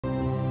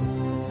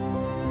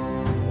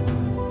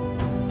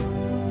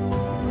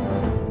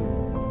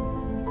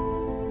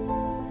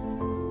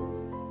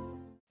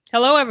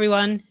Hello,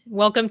 everyone.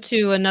 Welcome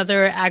to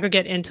another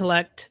Aggregate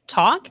Intellect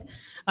talk.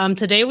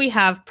 Today we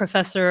have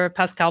Professor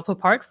Pascal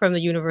Poupart from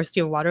the University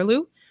of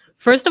Waterloo.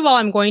 First of all,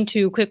 I'm going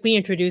to quickly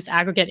introduce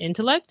Aggregate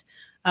Intellect.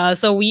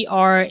 So we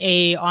are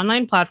an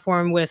online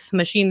platform with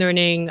machine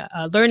learning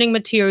learning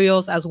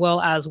materials as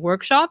well as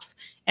workshops.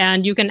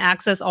 And you can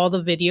access all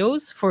the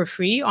videos for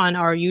free on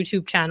our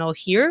YouTube channel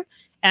here,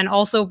 and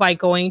also by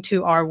going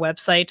to our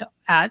website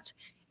at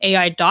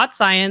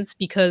AI.SCIENCE,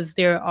 because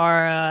there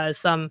are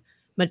some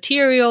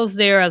materials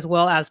there as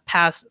well as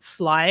past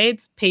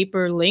slides,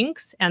 paper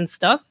links, and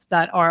stuff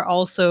that are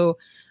also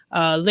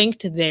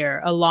linked there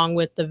along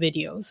with the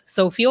videos.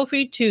 So feel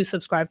free to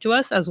subscribe to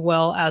us as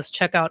well as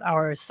check out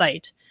our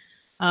site.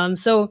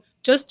 So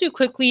just to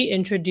quickly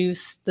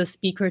introduce the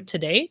speaker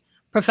today,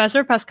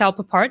 Professor Pascal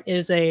Poupart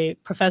is a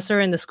professor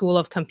in the School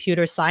of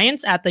Computer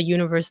Science at the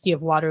University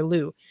of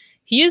Waterloo.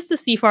 He is the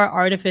CFAR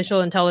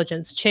Artificial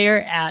Intelligence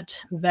Chair at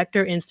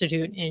Vector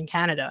Institute in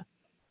Canada.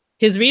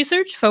 His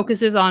research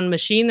focuses on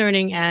machine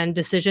learning and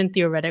decision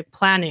theoretic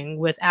planning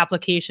with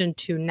application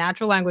to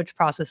natural language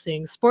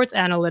processing, sports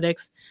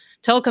analytics,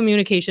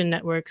 telecommunication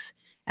networks,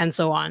 and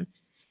so on.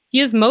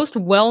 He is most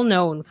well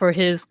known for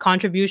his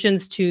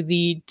contributions to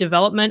the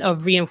development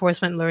of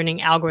reinforcement learning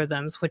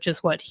algorithms, which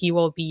is what he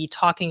will be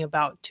talking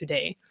about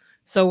today.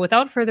 So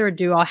without further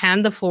ado, I'll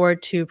hand the floor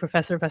to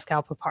Professor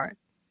Pascal Poupart.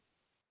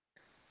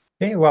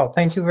 Okay, well,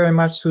 thank you very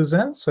much,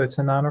 Susan. So it's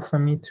an honor for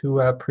me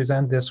to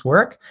present this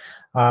work.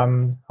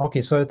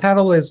 Okay, so the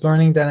title is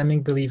Learning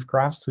Dynamic Belief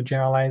Graphs to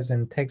Generalize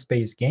in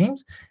Text-Based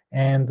Games.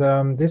 And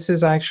this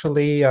is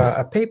actually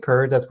a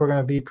paper that we're going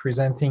to be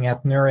presenting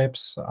at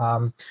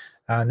NeurIPS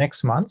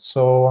next month.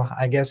 So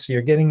I guess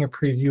you're getting a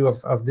preview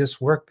of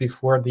this work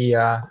before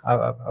the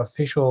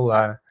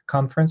official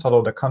conference,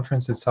 although the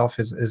conference itself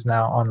is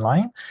now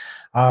online.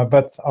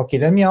 But okay,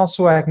 let me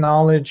also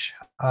acknowledge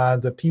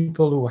the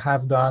people who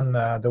have done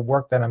the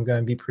work that I'm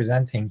going to be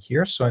presenting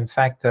here. So in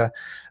fact,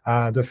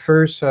 the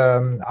first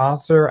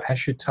author,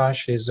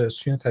 Ashutosh, is a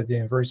student at the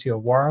University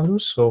of Waterloo.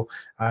 So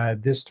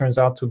this turns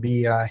out to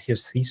be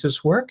his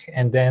thesis work.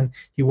 And then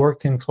he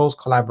worked in close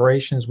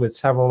collaborations with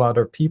several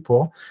other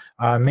people.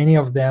 Many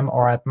of them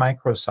are at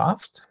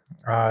Microsoft.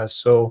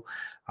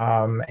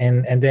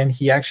 And then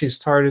he actually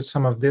started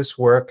some of this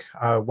work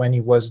when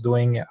he was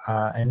doing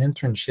an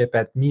internship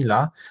at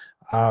Mila.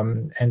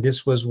 And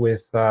this was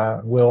with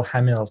Will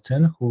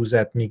Hamilton, who's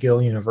at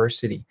McGill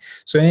University.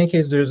 So in any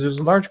case, there's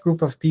a large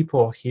group of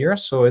people here.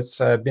 So it's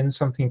been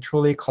something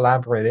truly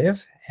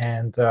collaborative,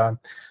 and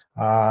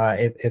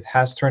it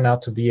has turned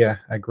out to be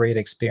a great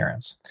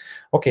experience.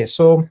 Okay,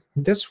 so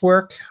this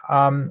work,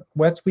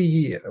 what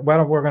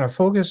we're going to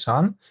focus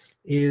on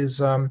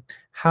is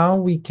how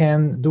we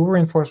can do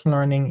reinforcement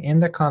learning in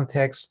the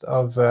context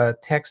of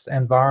text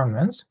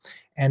environments.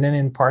 And then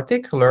in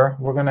particular,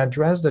 we're going to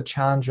address the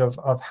challenge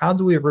of how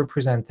do we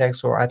represent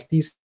text, or at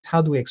least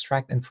how do we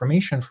extract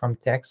information from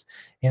text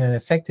in an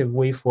effective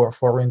way for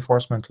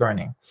reinforcement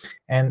learning.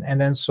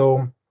 And then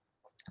so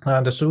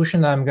the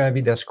solution that I'm going to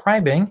be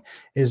describing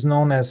is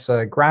known as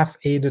a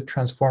graph-aided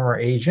transformer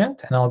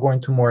agent, and I'll go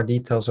into more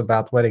details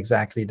about what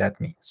exactly that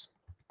means.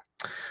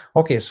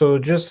 Okay, so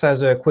just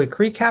as a quick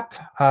recap,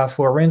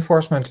 for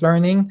reinforcement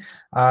learning,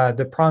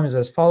 the problem is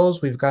as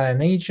follows. We've got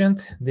an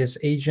agent. This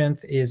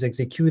agent is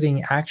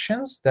executing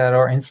actions that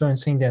are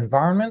influencing the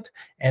environment,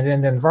 and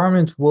then the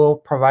environment will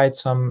provide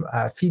some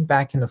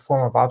feedback in the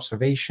form of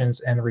observations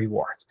and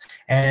rewards.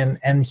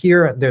 And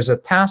here there's a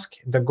task.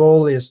 The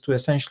goal is to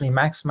essentially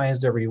maximize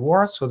the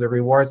rewards, so the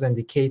rewards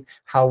indicate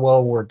how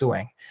well we're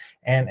doing.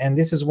 And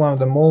this is one of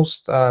the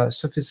most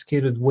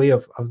sophisticated way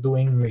of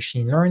doing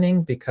machine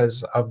learning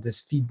because of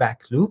this feedback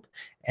loop.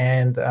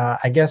 And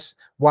I guess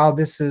while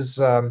this is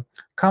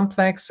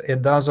complex,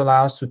 it does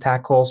allow us to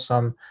tackle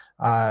some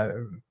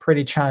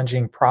pretty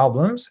challenging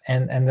problems.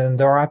 And then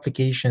there are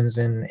applications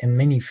in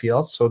many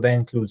fields. So that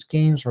includes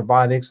games,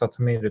 robotics,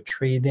 automated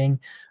trading,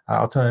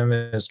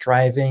 autonomous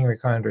driving,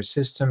 recommender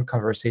system,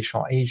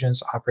 conversational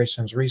agents,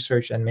 operations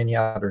research, and many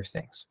other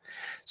things.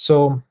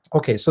 So,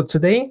 okay, so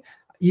today,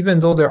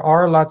 even though there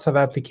are lots of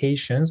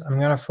applications, I'm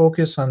going to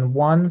focus on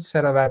one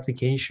set of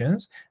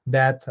applications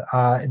that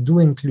do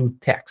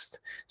include text.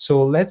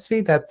 So let's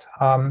say that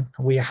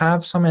we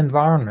have some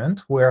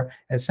environment where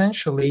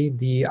essentially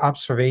the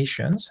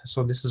observations,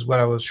 so this is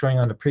what I was showing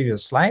on the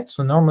previous slide.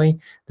 So normally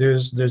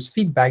there's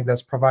feedback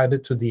that's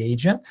provided to the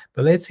agent,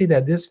 but let's say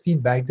that this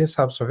feedback, this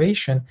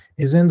observation,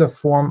 is in the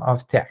form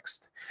of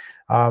text.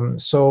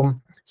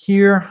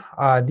 Here,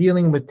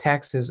 dealing with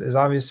text is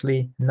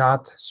obviously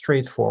not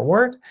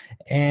straightforward,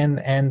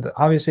 and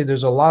obviously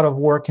there's a lot of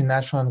work in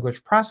natural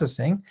language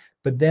processing,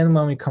 but then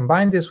when we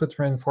combine this with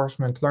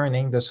reinforcement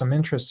learning, there's some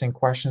interesting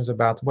questions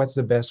about what's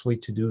the best way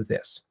to do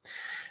this.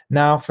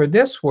 Now, for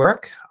this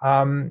work,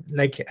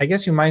 like I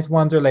guess you might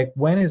wonder, like,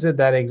 when is it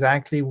that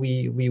exactly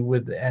we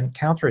would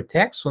encounter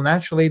text? So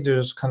naturally,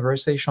 there's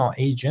conversational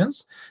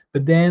agents,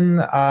 but then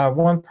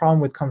one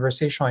problem with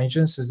conversational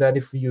agents is that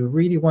if you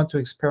really want to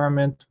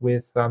experiment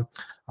with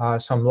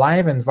some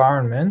live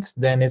environment,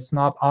 then it's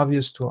not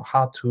obvious to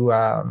how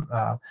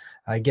to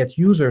get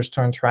users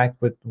to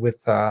interact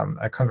with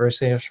a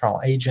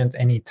conversational agent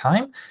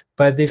anytime.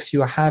 But if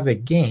you have a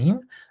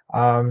game,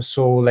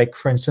 so like,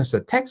 for instance, the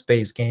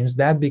text-based games,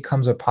 that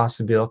becomes a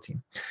possibility.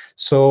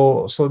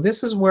 So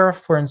this is where,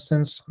 for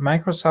instance,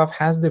 Microsoft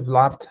has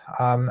developed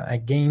a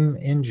game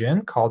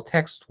engine called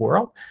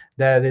TextWorld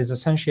that is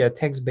essentially a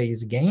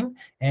text-based game.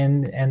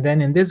 And then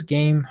in this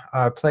game,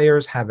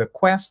 players have a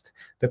quest.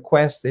 The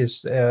quest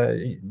is,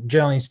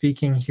 generally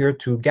speaking, here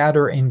to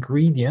gather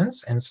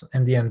ingredients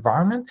in the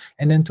environment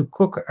and then to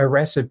cook a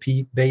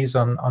recipe based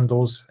on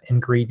those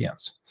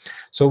ingredients.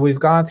 So we've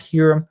got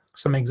here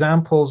some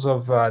examples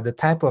of the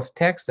type of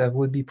text that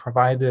would be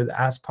provided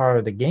as part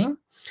of the game.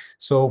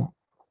 So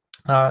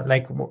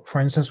like,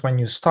 for instance, when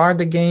you start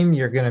the game,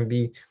 you're going to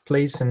be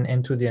placed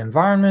into the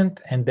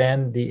environment, and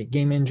then the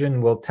game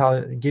engine will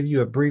give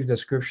you a brief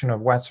description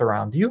of what's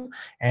around you.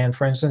 And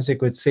for instance, it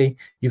could say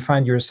you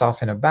find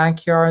yourself in a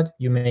backyard,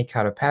 you make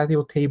out a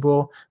patio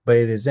table, but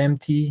it is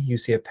empty. You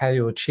see a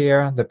patio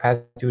chair, the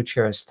patio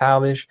chair is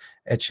stylish,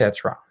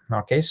 etc.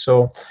 Okay,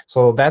 so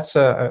that's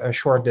a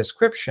short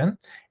description.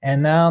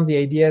 And now the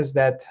idea is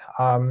that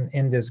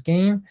in this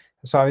game,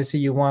 so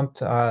obviously you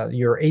want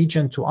your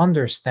agent to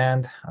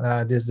understand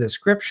this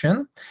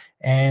description,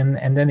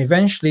 and then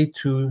eventually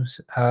to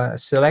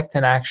select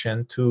an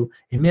action, to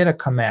emit a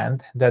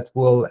command that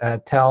will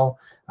tell,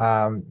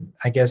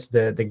 I guess,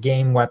 the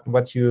game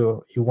what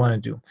you want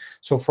to do.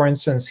 So for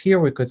instance,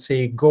 here we could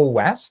say go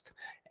west,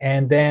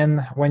 and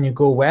then when you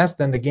go west,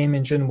 then the game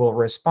engine will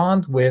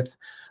respond with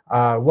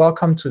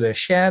welcome to the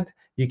shed.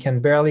 You can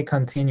barely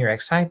contain your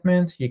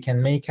excitement. You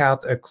can make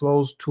out a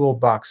closed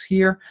toolbox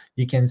here.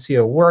 You can see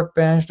a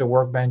workbench. The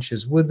workbench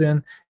is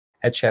wooden,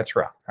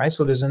 etc. Right.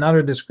 So there's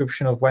another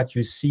description of what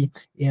you see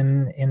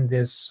in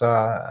this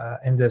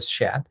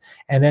shed.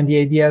 And then the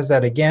idea is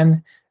that,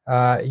 again,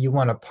 you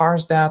want to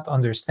parse that,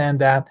 understand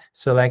that,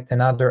 select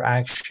another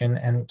action,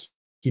 and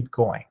keep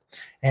going.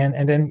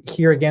 And then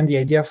here again, the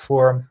idea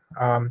for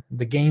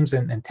the games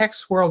and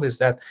TextWorld is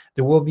that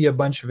there will be a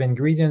bunch of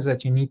ingredients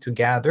that you need to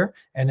gather,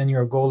 and then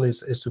your goal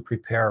is to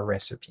prepare a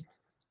recipe.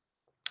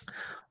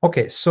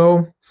 Okay,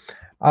 so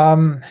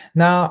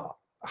now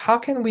how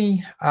can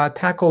we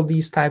tackle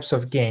these types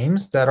of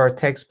games that are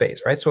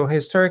text-based, right? So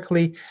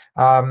historically,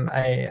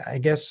 I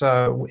guess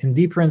in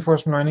deep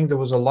reinforcement learning, there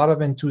was a lot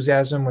of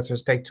enthusiasm with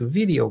respect to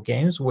video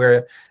games,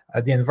 where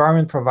the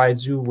environment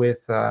provides you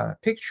with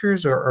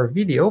pictures or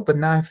video, but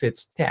now if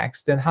it's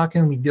text, then how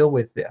can we deal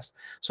with this?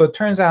 So it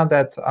turns out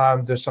that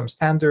there's some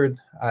standard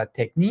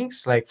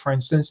techniques, like, for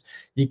instance,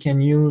 you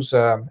can use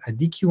a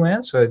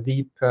DQN, so a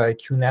deep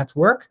Q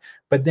network,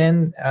 but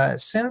then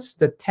since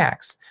the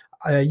text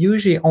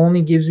usually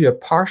only gives you a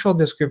partial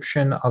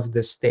description of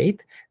the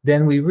state,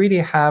 then we really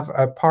have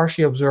a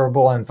partially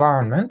observable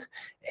environment,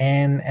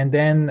 and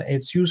then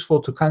it's useful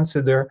to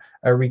consider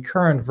a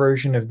recurrent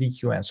version of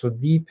DQN, so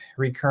deep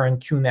recurrent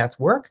Q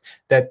network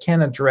that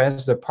can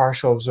address the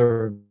partial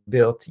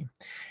observability.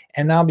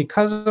 And now,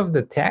 because of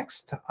the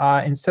text,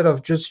 instead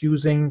of just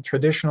using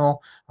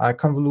traditional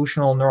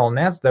convolutional neural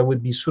nets that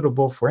would be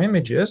suitable for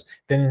images,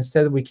 then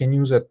instead we can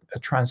use a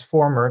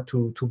transformer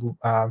to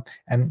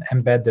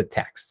embed the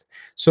text.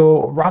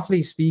 So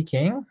roughly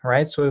speaking,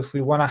 right, so if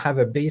we want to have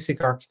a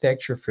basic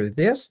architecture for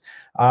this,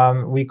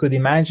 we could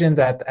imagine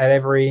that at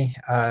every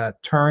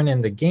turn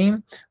in the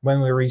game, when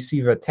we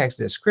receive a text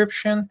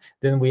description,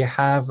 then we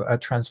have a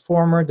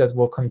transformer that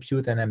will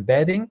compute an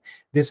embedding.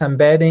 This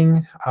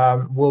embedding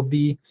will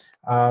be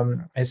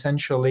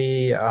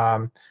essentially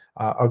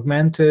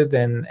augmented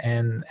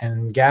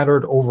and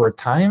gathered over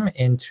time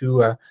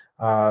into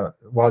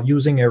while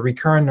using a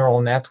recurrent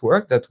neural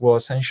network that will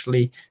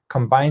essentially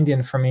combine the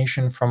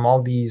information from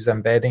all these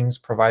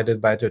embeddings provided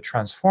by the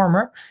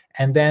transformer,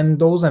 and then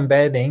those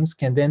embeddings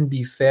can then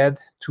be fed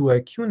to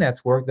a Q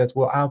network that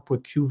will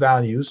output Q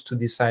values to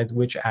decide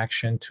which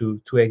action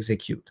to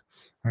execute.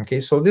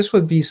 Okay, so this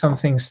would be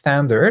something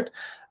standard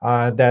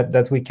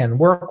that we can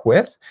work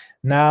with.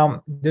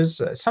 Now, there's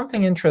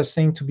something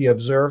interesting to be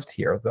observed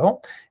here,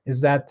 though,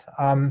 is that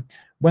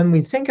when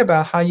we think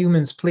about how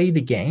humans play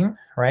the game,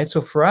 right?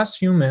 So for us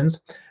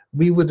humans,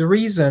 we would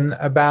reason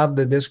about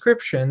the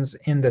descriptions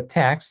in the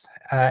text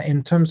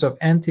in terms of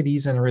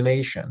entities and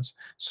relations.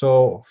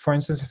 So, for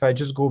instance, if I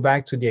just go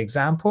back to the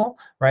example,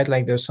 right,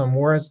 like there's some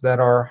words that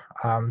are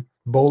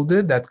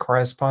bolded that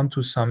correspond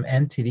to some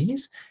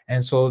entities,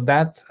 and so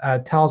that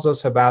tells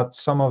us about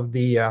some of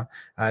the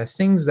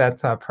things that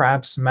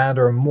perhaps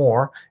matter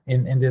more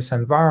in this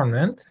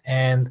environment,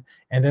 and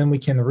then we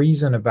can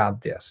reason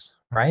about this,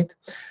 right?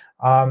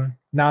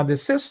 Now the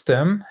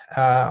system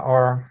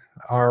or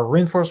our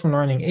reinforcement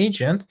learning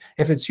agent,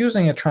 if it's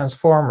using a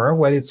transformer,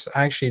 what it's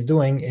actually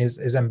doing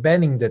is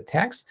embedding the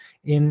text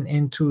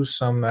into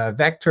some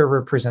vector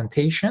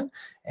representation.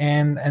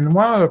 And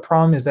one of the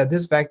problems is that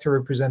this vector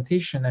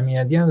representation, I mean,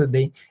 at the end of the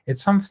day,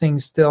 it's something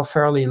still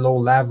fairly low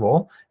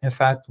level. In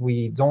fact,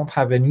 we don't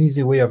have an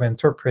easy way of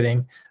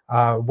interpreting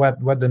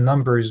what the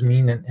numbers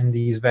mean in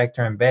these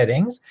vector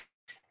embeddings.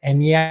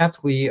 And yet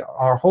we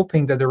are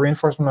hoping that the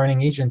reinforcement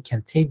learning agent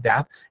can take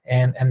that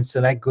and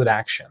select good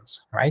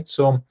actions, right?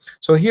 So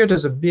here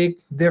there's a big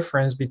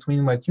difference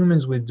between what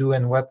humans would do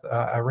and what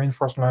a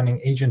reinforcement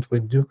learning agent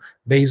would do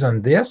based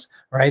on this,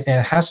 right? And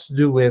it has to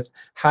do with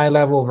high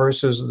level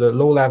versus the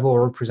low level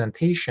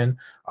representation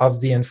of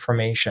the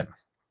information.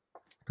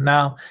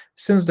 Now,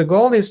 since the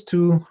goal is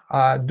to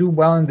do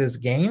well in this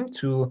game,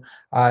 to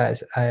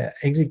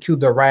execute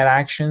the right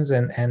actions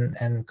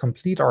and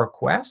complete our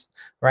quest,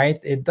 right,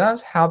 it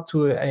does help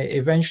to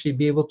eventually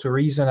be able to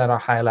reason at a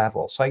high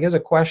level. So I guess the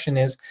question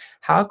is,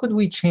 how could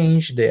we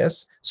change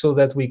this so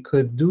that we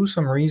could do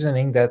some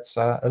reasoning that's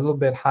a little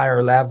bit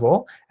higher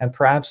level and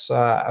perhaps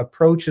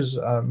approaches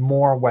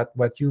more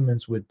what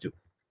humans would do?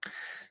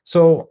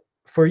 So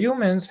for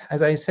humans,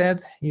 as I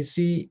said, you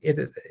see,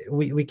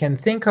 we can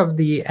think of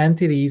the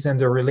entities and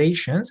the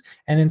relations.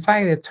 And in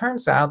fact, it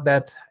turns out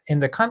that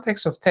in the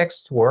context of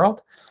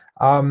TextWorld,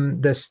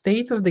 the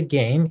state of the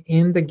game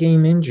in the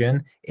game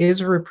engine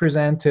is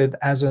represented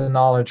as a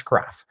knowledge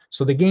graph.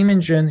 So the game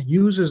engine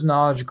uses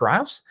knowledge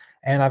graphs.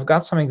 And I've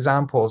got some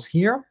examples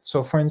here.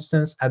 So for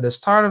instance, at the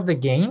start of the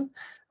game,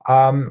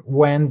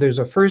 when there's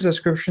a first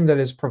description that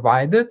is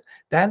provided,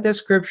 that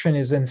description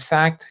is in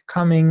fact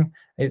coming,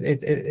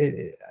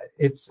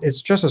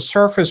 it's just a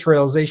surface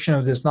realization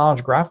of this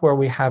knowledge graph where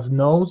we have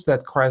nodes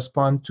that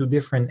correspond to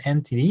different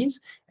entities,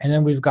 and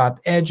then we've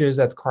got edges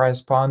that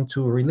correspond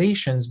to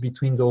relations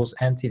between those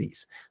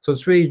entities. So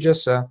it's really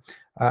just a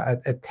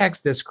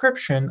text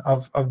description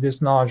of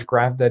this knowledge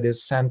graph that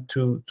is sent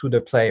to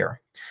the player.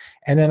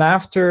 And then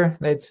after,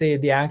 let's say,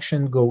 the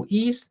action go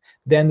east,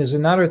 then there's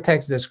another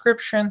text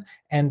description,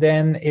 and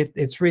then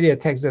it's really a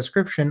text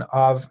description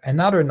of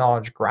another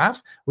knowledge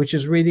graph, which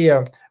is really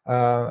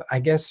I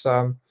guess,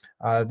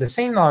 the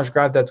same knowledge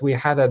graph that we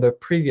had at the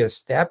previous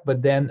step,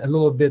 but then a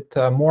little bit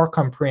more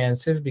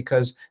comprehensive,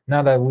 because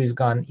now that we've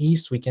gone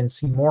east, we can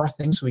see more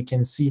things. We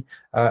can see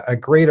a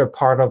greater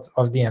part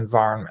of the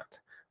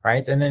environment,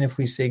 right? And then if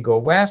we say go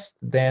west,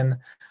 then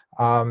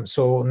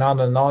so now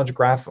the knowledge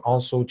graph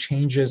also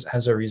changes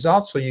as a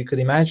result. So you could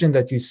imagine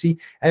that you see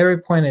at every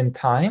point in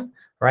time,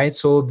 right?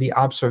 So the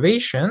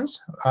observations,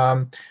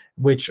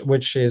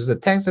 which is the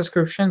text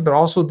description, but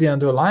also the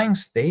underlying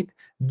state,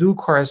 do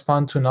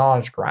correspond to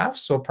knowledge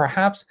graphs. So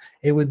perhaps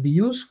it would be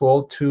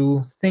useful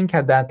to think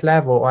at that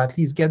level, or at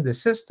least get the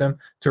system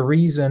to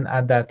reason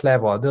at that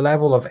level, at the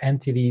level of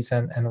entities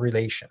and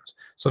relations.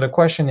 So the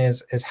question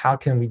is how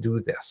can we do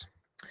this?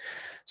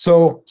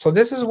 So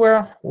this is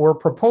where we're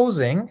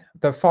proposing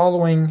the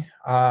following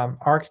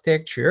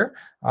architecture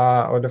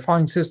or the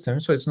following system.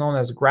 So it's known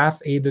as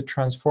graph-aided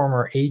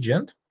transformer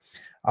agent.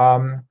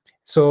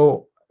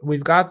 So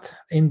we've got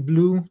in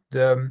blue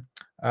the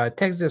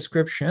text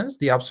descriptions,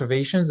 the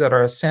observations that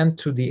are sent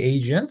to the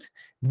agent.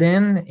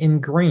 Then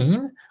in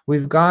green,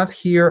 we've got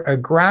here a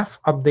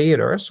graph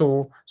updater.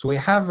 So we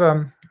have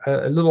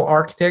a little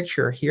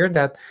architecture here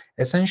that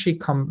essentially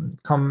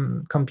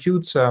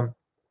computes a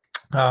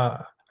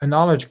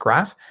knowledge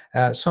graph,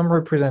 some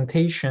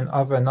representation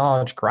of a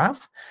knowledge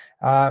graph.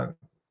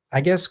 I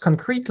guess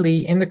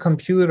concretely in the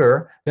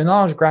computer, the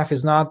knowledge graph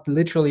is not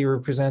literally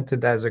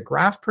represented as a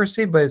graph per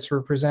se, but it's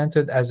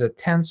represented as a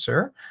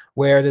tensor,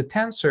 where the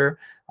tensor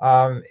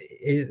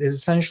is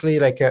essentially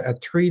like a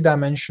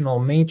three-dimensional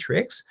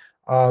matrix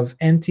of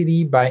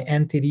entity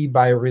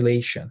by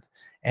relation.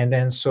 And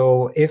then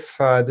so if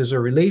there's a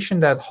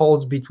relation that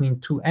holds between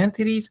two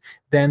entities,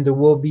 then there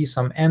will be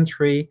some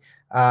entry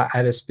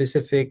at a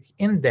specific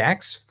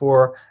index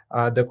for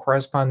the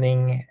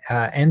corresponding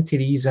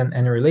entities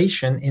and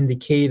relation,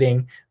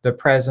 indicating the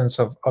presence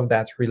of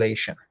that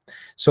relation.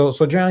 So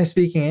generally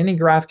speaking, any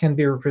graph can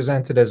be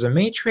represented as a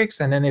matrix,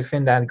 and then if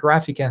in that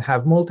graph you can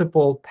have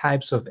multiple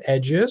types of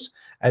edges,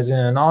 as in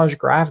a knowledge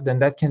graph, then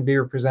that can be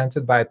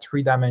represented by a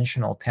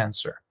three-dimensional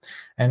tensor.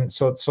 And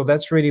so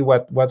that's really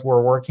what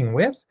we're working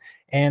with.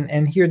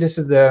 And here, this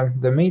is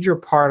the major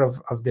part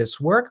of this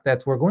work,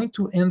 that we're going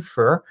to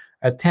infer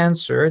a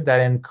tensor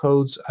that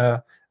encodes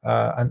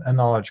a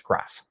knowledge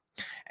graph.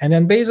 And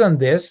then based on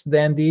this,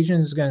 then the agent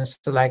is going to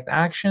select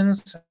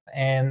actions,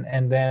 and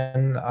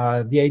then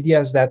the idea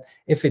is that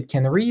if it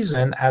can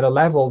reason at a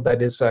level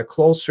that is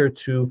closer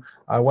to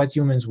what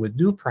humans would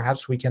do,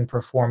 perhaps we can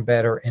perform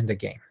better in the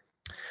game.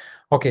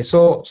 Okay,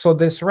 so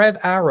this red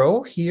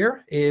arrow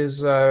here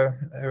is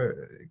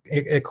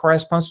it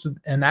corresponds to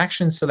an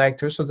action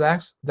selector. So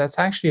that's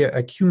actually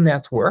a queue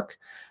network.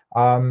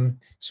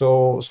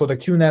 So the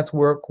queue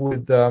network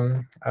would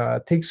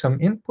take some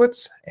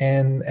inputs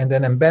and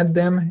then embed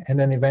them, and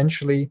then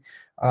eventually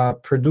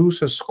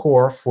produce a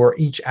score for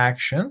each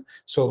action.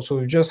 So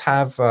we just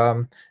have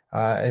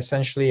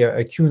essentially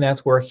a queue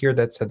network here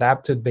that's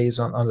adapted based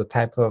on the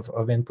type of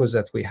inputs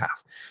that we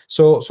have.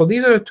 So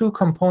these are the two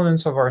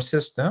components of our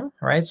system,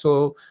 right?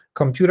 So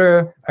compute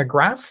a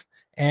graph,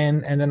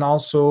 and then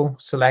also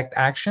select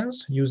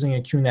actions using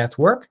a queue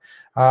network.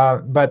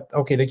 But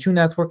okay, the queue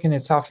network in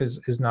itself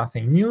is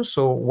nothing new.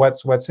 So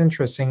what's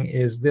interesting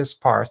is this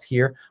part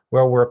here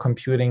where we're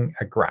computing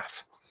a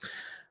graph.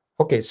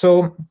 Okay,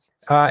 so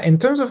in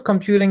terms of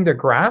computing the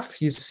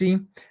graph, you see,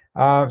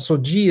 so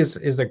G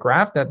is the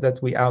graph that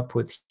we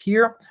output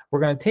here.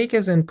 We're going to take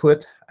as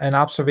input an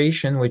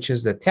observation, which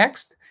is the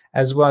text,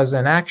 as well as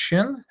an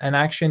action. An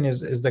action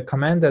is the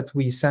command that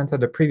we sent at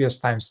the previous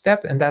time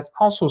step, and that's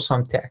also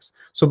some text.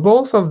 So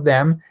both of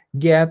them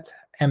get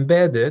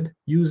embedded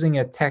using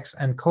a text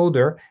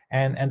encoder,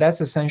 and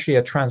that's essentially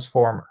a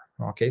transformer.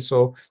 Okay,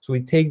 so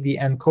we take the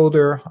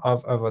encoder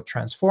of a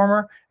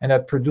transformer, and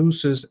that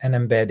produces an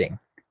embedding.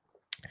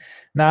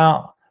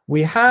 Now,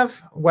 we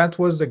have what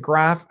was the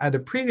graph at the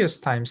previous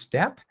time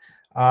step.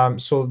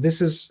 So this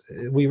is,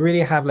 we really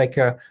have like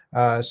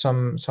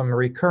some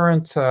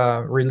recurrent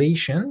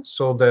relation.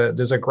 So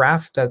there's a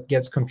graph that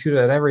gets computed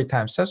at every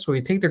time step. So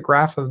we take the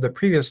graph of the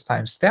previous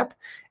time step,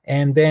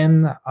 and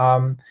then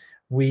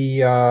we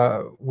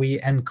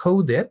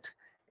encode it,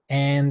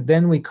 and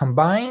then we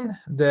combine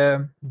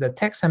the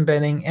text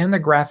embedding and the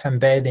graph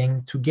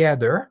embedding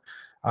together.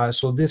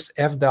 So this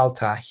F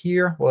delta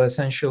here will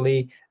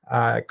essentially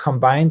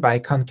combine by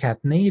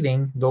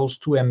concatenating those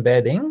two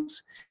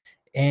embeddings,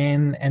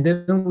 and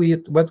then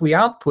what we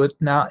output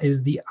now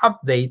is the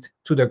update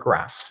to the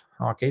graph.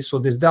 Okay, so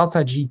this delta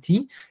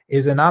GT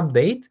is an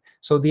update.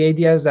 So the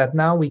idea is that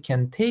now we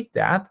can take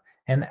that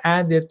and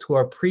add it to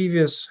our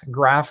previous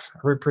graph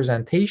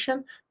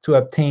representation to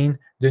obtain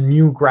the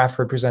new graph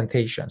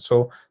representation.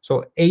 So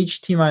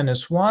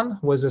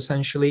HT-1 was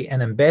essentially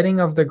an embedding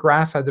of the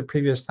graph at the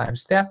previous time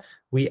step.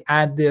 We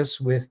add this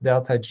with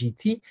delta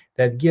GT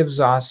that gives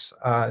us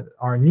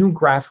our new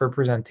graph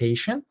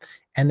representation.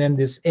 And then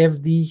this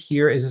FD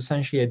here is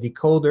essentially a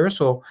decoder.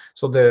 So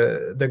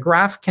the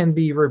graph can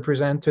be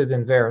represented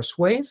in various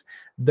ways.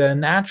 The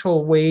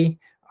natural way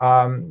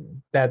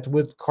that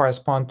would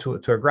correspond to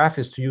a graph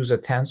is to use a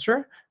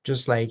tensor,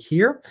 just like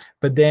here.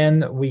 But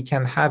then we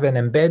can have an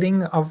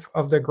embedding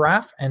of the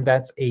graph, and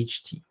that's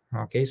HT.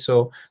 Okay,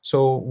 so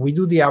we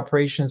do the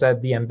operations at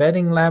the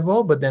embedding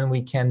level, but then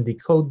we can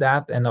decode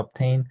that and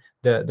obtain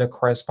the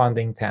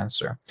corresponding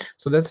tensor.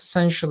 So that's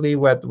essentially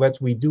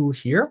what we do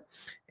here.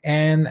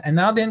 And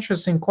now the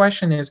interesting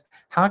question is,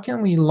 how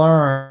can we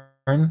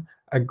learn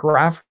a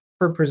graph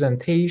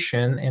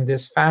representation in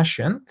this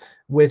fashion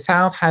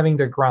without having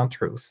the ground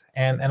truth?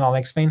 And I'll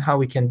explain how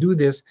we can do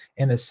this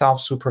in a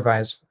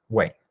self-supervised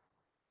way.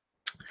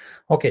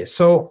 Okay,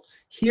 so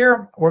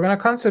here we're going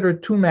to consider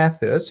two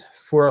methods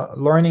for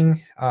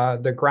learning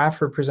the graph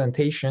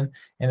representation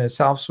in a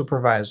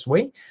self-supervised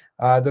way.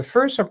 The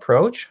first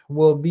approach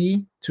will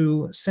be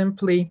to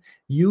simply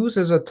use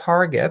as a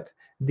target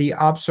the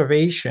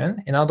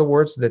observation, in other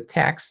words, the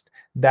text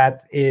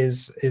that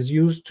is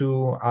used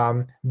to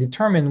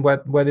determine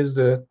what is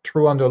the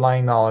true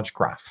underlying knowledge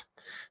graph.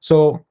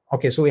 So,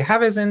 okay, so we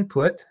have as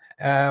input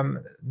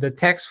the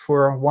text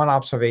for one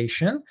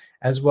observation,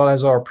 as well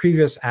as our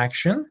previous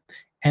action.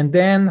 And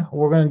then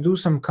we're going to do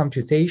some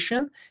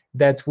computation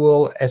that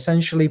will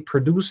essentially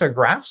produce a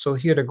graph. So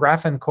here the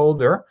graph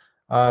encoder,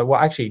 well,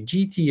 actually,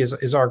 GT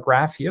is our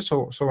graph here.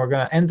 So we're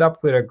going to end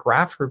up with a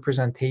graph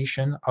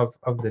representation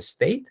of the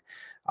state.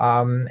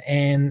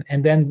 And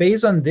then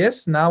based on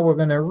this, now we're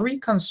going to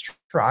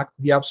reconstruct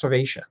the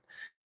observation.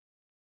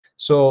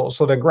 So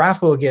the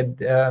graph will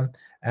get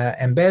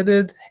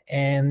embedded,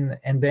 and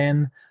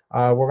then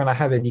we're going to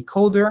have a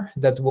decoder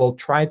that will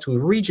try to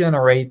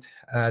regenerate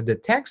the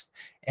text.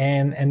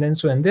 And then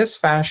so in this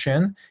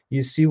fashion,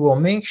 you see, we'll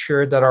make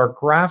sure that our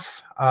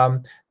graph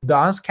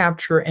does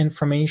capture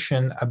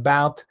information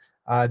about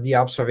the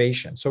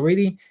observation. So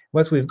really,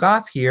 what we've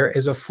got here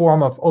is a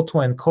form of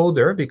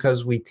autoencoder,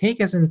 because we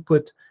take as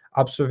input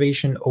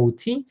observation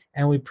OT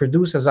and we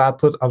produce as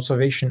output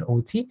observation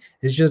OT.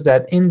 It's just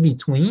that in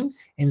between,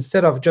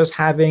 instead of just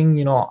having,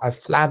 you know, a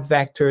flat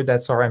vector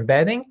that's our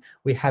embedding,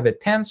 we have a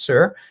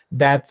tensor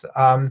that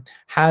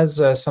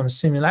has some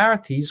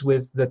similarities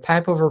with the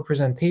type of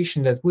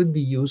representation that would be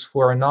used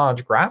for a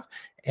knowledge graph.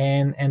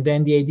 And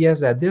then the idea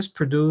is that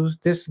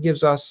this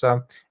gives us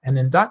an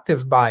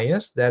inductive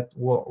bias that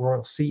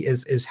we'll see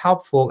is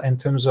helpful in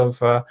terms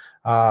of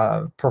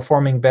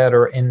performing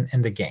better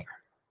in the game.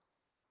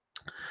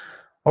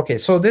 Okay,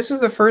 so this is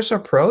the first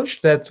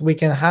approach, that we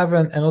can have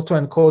an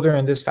autoencoder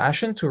in this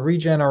fashion to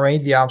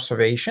regenerate the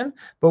observation.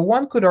 But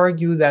one could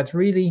argue that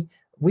really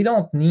we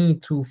don't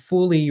need to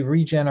fully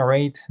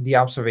regenerate the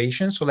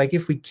observation. So like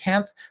if we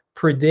can't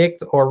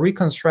predict or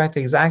reconstruct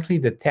exactly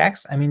the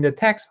text, I mean, the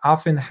text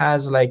often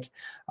has like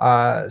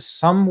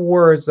some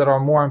words that are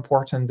more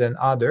important than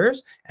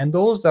others, and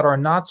those that are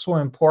not so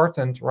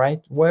important, right,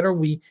 whether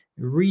we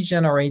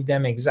regenerate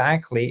them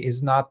exactly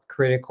is not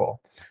critical.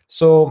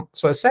 So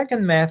a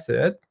second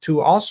method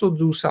to also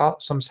do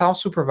some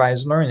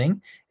self-supervised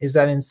learning is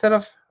that instead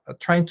of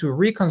trying to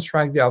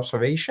reconstruct the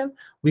observation,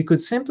 we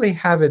could simply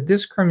have a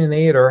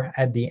discriminator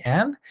at the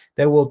end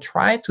that will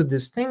try to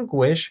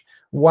distinguish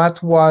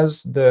what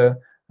was the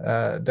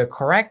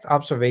correct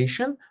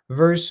observation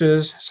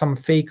versus some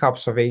fake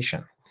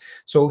observation.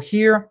 So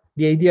here,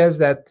 the idea is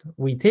that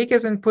we take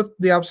as input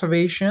the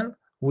observation,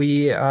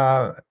 we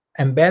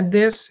embed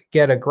this,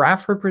 get a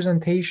graph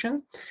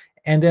representation,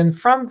 and then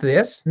from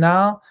this,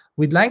 now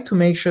we'd like to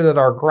make sure that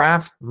our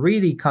graph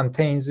really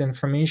contains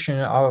information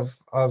of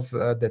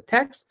the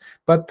text,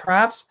 but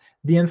perhaps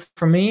the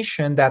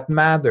information that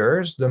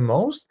matters the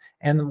most.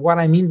 And what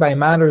I mean by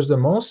matters the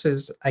most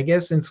is, I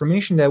guess,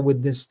 information that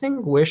would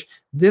distinguish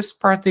this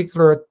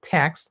particular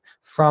text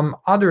from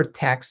other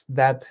text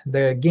that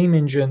the game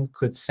engine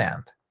could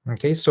send.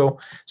 Okay, so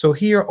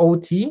here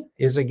OT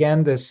is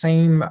again the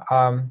same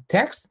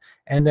text,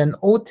 and then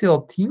O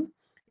till T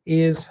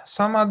is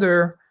some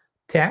other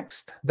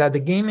text that the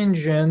game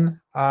engine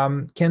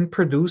can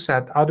produce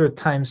at other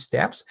time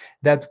steps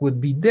that would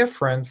be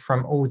different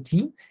from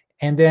OT.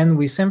 And then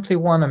we simply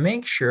want to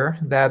make sure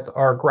that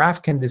our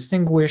graph can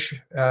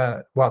distinguish,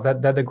 well,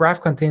 that the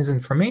graph contains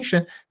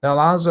information that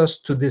allows us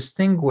to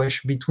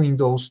distinguish between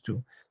those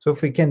two. So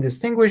if we can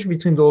distinguish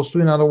between those two,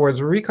 in other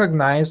words,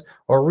 recognize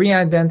or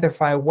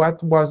re-identify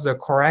what was the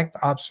correct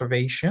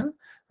observation,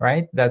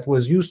 right, that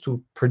was used to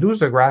produce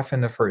the graph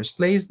in the first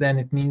place, then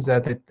it means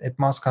that it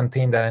must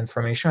contain that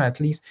information.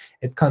 At least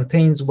it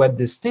contains what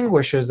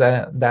distinguishes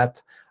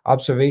that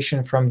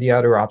observation from the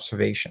other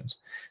observations.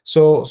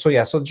 So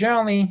yeah, so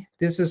generally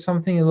this is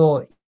something a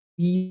little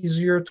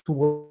easier to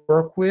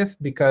work with,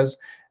 because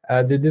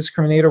the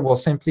discriminator will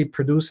simply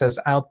produce as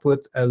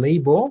output a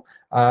label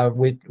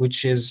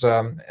which is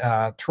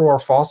true or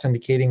false,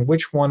 indicating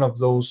which one of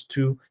those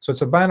two. So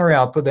it's a binary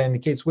output that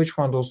indicates which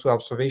one of those two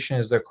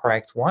observations is the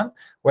correct one.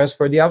 Whereas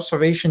for the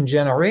observation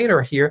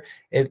generator here,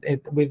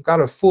 we've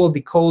got a full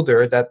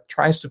decoder that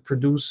tries to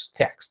produce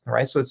text,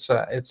 right? So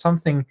it's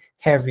something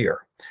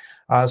heavier.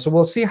 So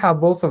we'll see how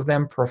both of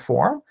them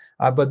perform,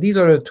 but these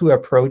are the two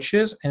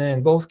approaches, and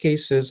in both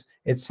cases,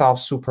 it's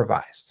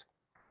self-supervised.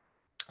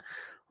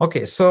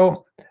 Okay,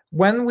 so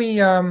when we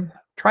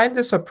tried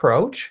this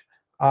approach,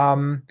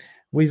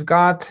 we've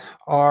got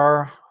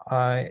our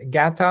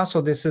GATA,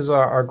 so this is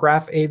our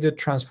graph-aided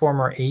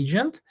transformer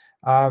agent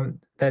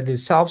that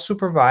is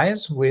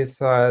self-supervised with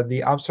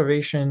the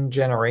observation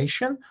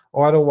generation,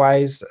 or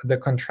otherwise the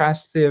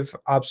contrastive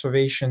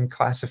observation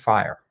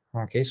classifier.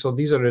 Okay, so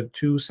these are the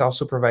two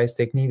self-supervised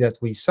techniques that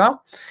we saw.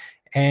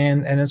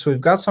 And then so we've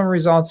got some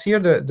results here.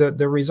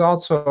 The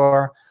results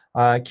are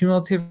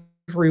cumulative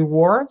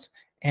rewards,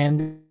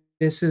 and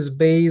this is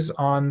based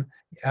on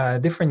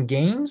different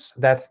games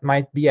that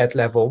might be at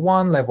level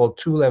 1, level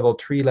 2, level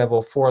 3,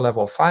 level 4,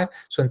 level 5.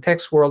 So in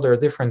TextWorld, there are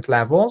different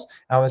levels.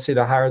 Obviously,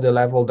 the higher the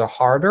level, the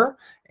harder.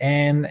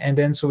 And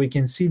then so we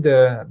can see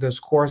the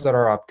scores that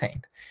are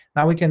obtained.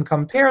 Now we can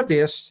compare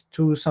this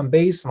to some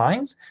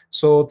baselines.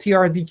 So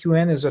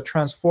TRDQN is a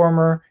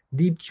transformer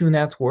deep Q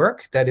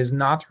network that is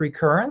not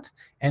recurrent,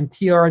 and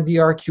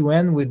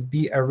TRDRQN would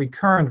be a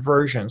recurrent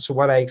version. So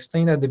what I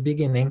explained at the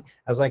beginning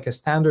as like a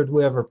standard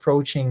way of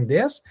approaching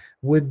this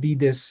would be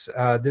this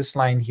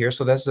line here.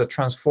 So that's the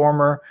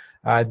transformer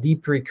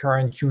deep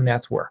recurrent Q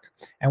network.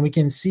 And we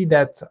can see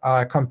that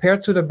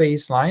compared to the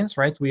baselines,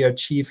 right, we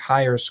achieve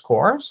higher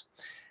scores.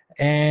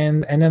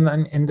 And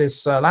then in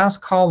this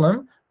last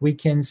column, we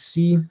can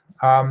see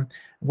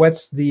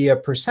what's the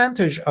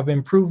percentage of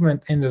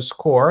improvement in the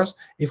scores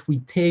if we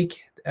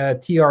take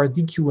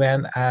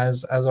TRDQN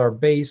as our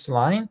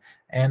baseline,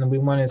 and we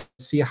want to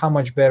see how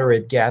much better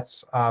it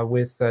gets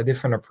with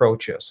different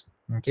approaches.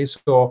 Okay,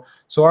 so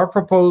our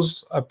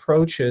proposed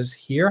approaches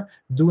here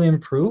do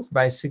improve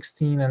by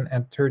 16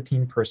 and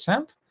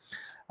 13%.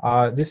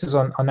 This is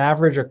on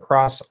average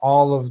across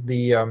all of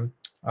the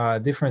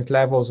different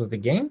levels of the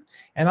game.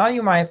 And now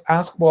you might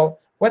ask, well,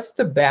 what's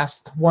the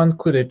best one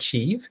could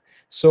achieve?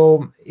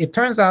 So it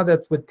turns out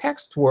that with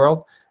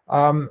TextWorld,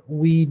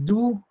 we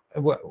do,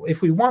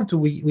 if we want to,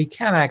 we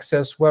can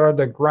access what are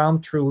the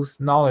ground truth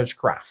knowledge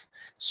graph.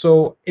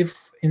 So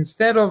if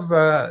instead of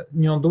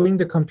doing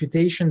the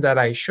computation that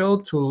I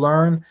showed to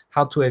learn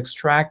how to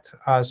extract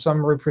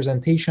some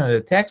representation of the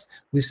text,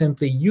 we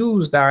simply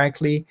use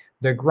directly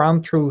the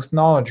ground truth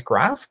knowledge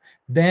graph,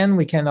 then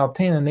we can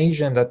obtain an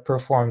agent that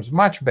performs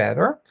much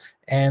better.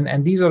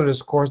 And these are the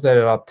scores that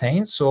it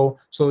obtains. So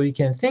you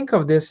can think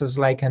of this as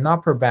like an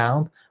upper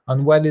bound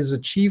on what is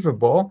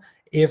achievable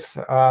if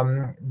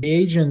the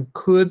agent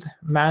could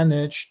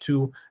manage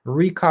to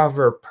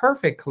recover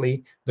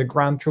perfectly the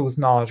ground truth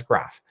knowledge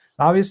graph.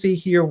 Obviously,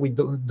 here we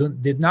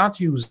did not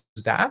use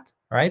that,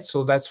 right?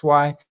 So that's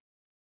why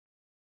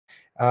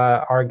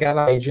our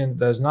GATA agent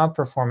does not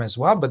perform as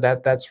well, but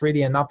that's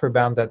really an upper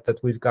bound that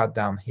we've got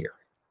down here.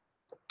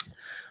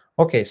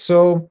 Okay,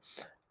 so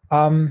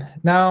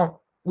now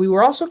we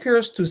were also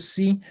curious to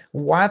see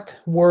what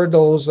were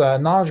those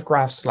knowledge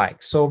graphs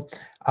like. So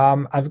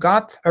I've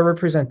got a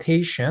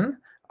representation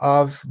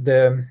of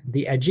the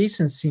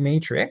adjacency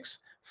matrix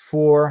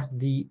for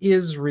the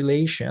is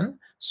relation.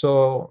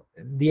 So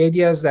the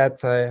idea is that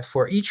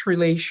for each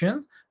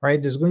relation, right,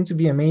 there's going to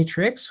be a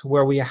matrix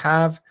where we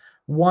have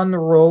one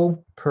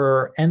row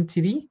per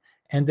entity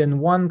and then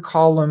one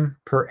column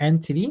per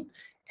entity.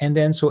 And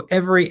then so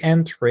every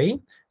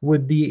entry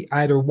would be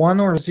either 1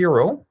 or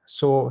 0.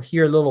 So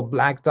here, little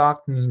black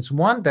dot means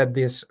 1, that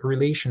this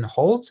relation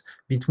holds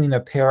between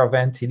a pair of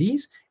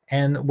entities.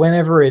 And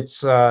whenever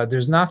it's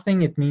there's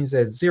nothing, it means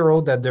that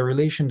 0, that the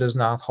relation does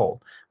not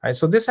hold. Right?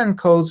 So this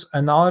encodes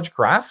a knowledge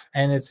graph,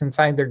 and it's in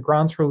fact the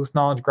ground truth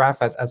knowledge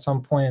graph at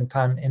some point in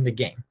time in the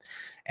game.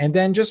 And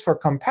then just for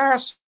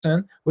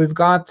comparison, we've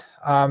got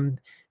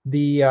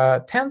the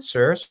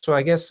tensor, so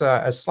I guess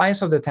a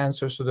slice of the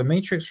tensor, so the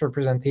matrix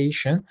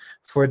representation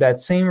for that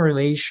same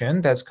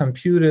relation that's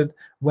computed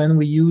when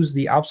we use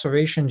the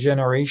observation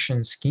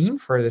generation scheme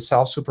for the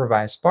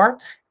self-supervised part,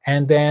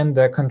 and then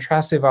the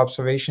contrastive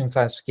observation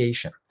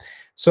classification.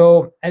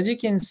 So as you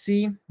can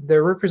see,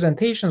 the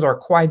representations are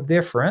quite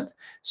different.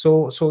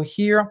 So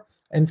here,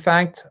 in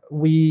fact,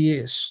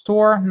 we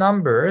store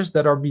numbers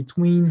that are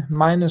between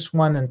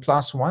 -1 and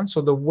 +1.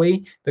 So the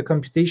way the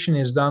computation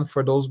is done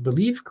for those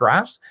belief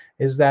graphs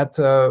is that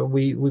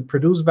we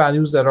produce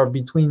values that are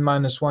between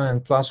 -1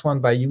 and +1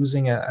 by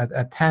using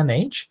a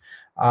tanh.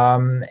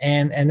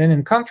 And then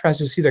in contrast,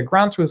 you see the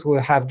ground truth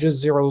will have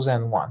just zeros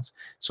and ones.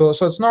 So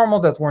it's normal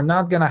that we're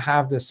not going to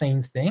have the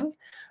same thing.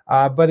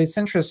 But it's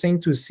interesting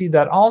to see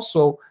that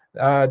also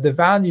the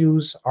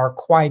values are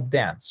quite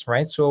dense,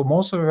 right? So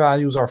most of the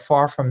values are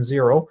far from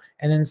 0,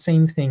 and then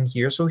same thing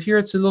here. So here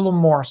it's a little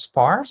more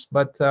sparse,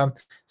 but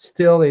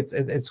still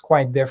it's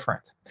quite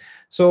different.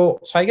 So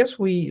I guess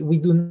we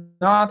do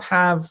not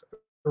have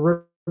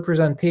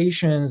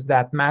representations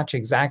that match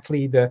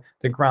exactly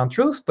the ground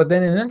truth. But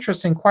then an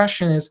interesting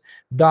question is,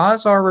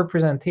 does our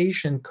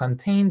representation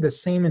contain the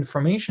same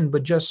information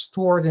but just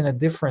stored in a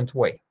different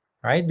way,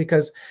 right?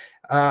 Because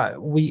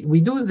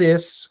we do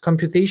this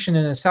computation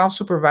in a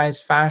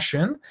self-supervised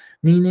fashion,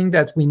 meaning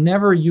that we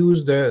never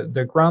use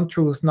the ground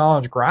truth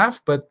knowledge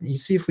graph, but you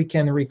see if we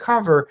can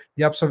recover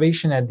the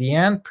observation at the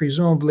end,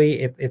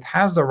 presumably it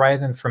has the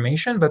right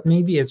information, but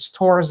maybe it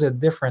stores it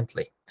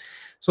differently.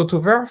 So to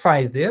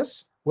verify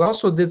this, we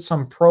also did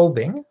some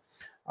probing.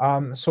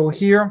 So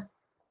here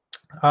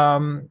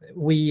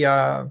we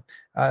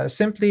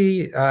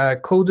simply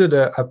coded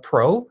a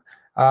probe.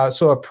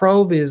 So a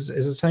probe is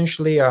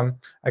essentially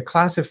a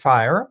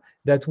classifier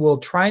that will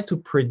try to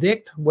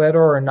predict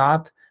whether or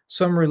not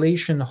some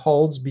relation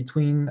holds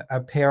between a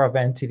pair of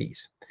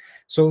entities.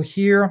 So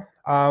here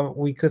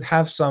we could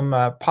have some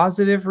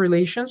positive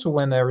relations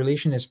when a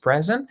relation is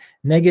present,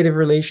 negative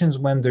relations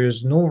when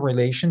there's no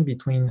relation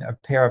between a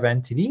pair of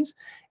entities.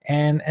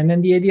 And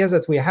then the idea is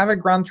that we have a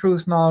ground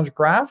truth knowledge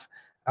graph.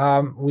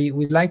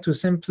 We'd like to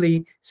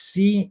simply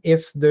see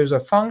if there's a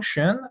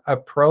function, a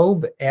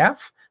probe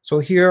f. So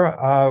here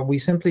we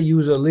simply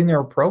use a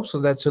linear probe, so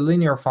that's a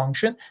linear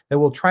function that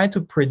will try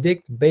to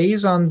predict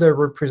based on the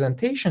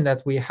representation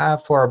that we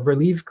have for our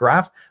belief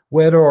graph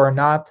whether or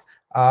not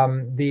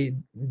the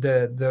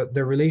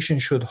relation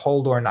should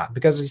hold or not.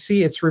 Because you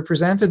see it's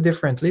represented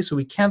differently, so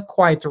we can't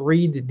quite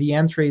read the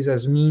entries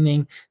as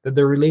meaning that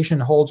the relation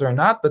holds or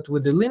not, but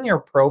with the linear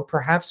probe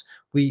perhaps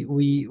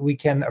we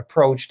can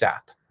approach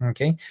that.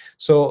 Okay,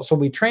 so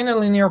we train a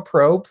linear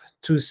probe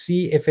to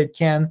see if it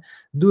can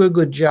do a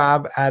good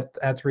job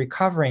at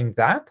recovering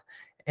that.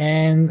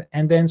 And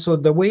then so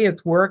the way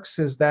it works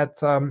is that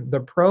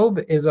the probe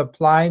is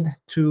applied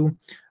to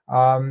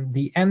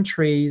the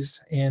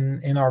entries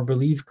in our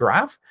belief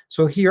graph.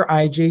 So here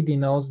ij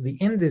denotes the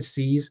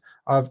indices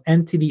of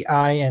entity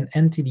I and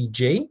entity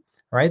j,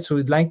 right? So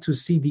we'd like to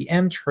see the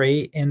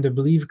entry in the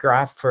belief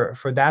graph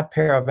for that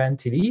pair of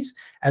entities,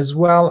 as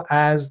well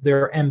as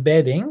their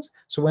embeddings.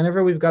 So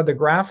whenever we've got the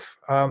graph,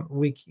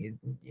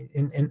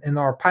 in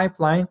our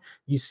pipeline,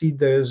 you see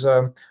there's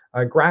a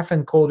graph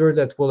encoder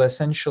that will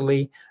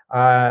essentially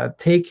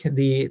take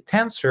the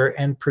tensor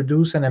and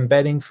produce an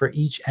embedding for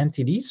each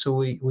entity. So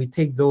we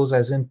take those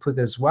as input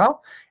as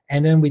well.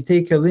 And then we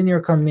take a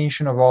linear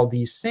combination of all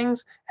these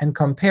things and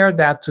compare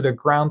that to the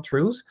ground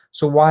truth.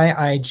 So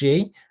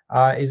Yij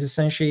is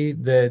essentially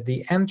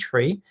the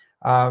entry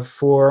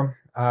for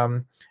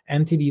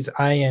entities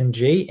I and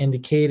j,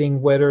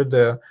 indicating whether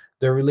the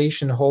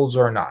relation holds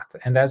or not.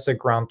 And that's the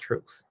ground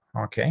truth.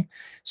 Okay,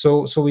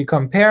 so we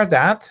compare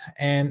that,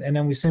 and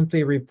then we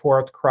simply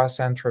report cross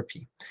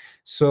entropy.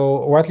 So,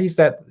 or at least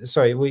that,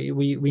 sorry,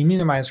 we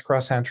minimize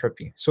cross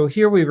entropy. So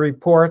here we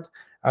report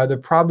the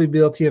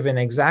probability of an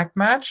exact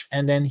match,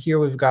 and then here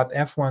we've got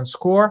F1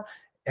 score.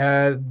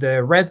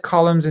 The red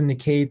columns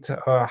indicate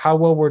how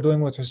well we're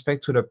doing with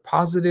respect to the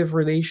positive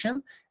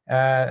relation.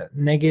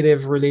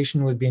 Negative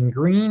relation would be in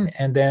green,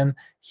 and then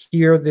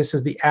here this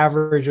is the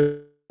average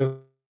of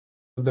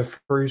the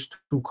first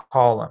two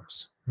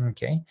columns.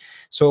 Okay,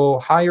 so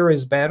higher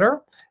is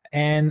better,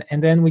 and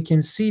then we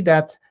can see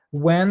that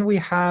when we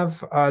have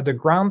the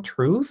ground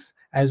truth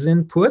as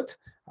input,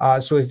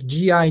 so if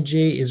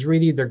Gij is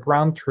really the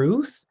ground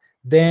truth,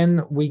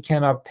 then we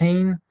can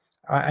obtain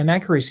an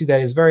accuracy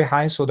that is very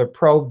high. So the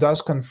probe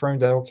does confirm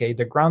that, okay,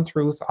 the ground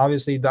truth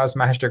obviously does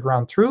match the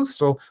ground truth.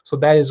 So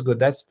that is good.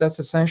 That's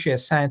essentially a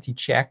sanity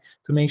check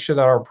to make sure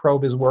that our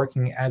probe is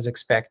working as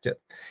expected.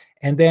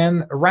 And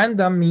then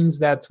random means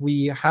that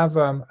we have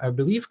a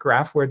belief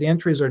graph where the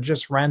entries are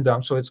just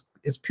random. So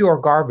it's pure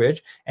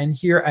garbage. And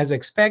here, as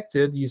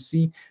expected, you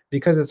see,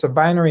 because it's a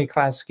binary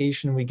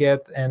classification, we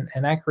get an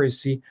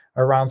accuracy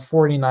around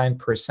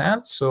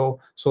 49%. So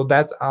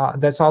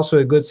that's also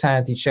a good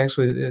sanity check.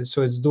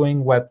 So it's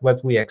doing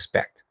what we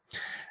expect.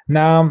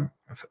 Now,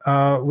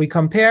 we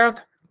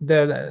compared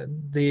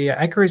the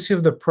accuracy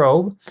of the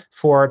probe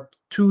for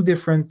two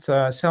different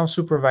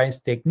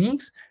self-supervised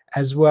techniques,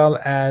 as well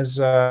as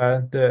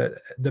the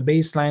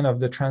baseline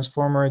of the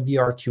transformer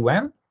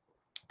DRQN.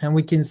 And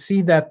we can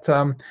see that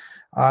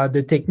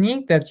the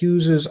technique that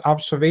uses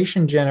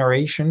observation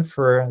generation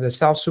for the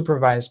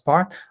self-supervised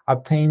part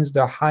obtains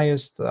the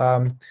highest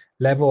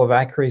level of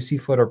accuracy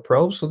for the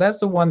probe. So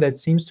that's the one that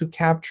seems to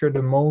capture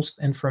the most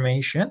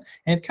information.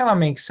 And it kind of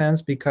makes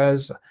sense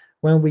because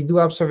when we do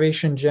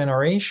observation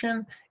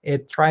generation,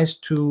 it tries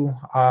to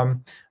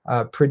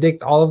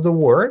predict all of the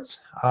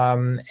words.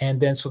 And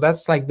then, so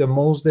that's like the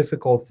most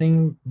difficult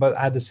thing, but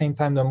at the same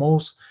time,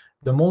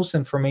 the most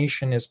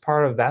information is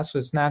part of that. So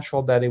it's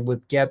natural that it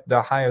would get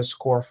the highest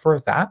score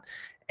for that.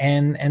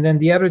 And then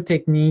the other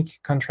technique,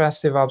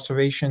 contrastive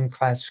observation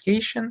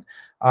classification,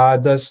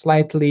 does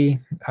slightly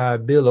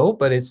below,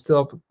 but it's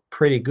still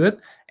pretty good.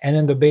 And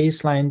then the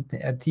baseline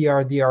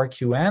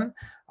TRDRQN,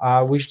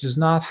 which does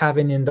not have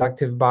an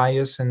inductive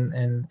bias and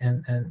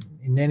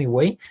in any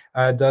way,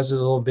 does a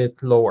little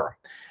bit lower.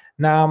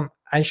 Now,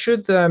 I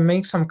should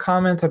make some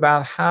comment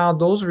about how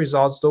those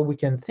results, though we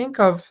can think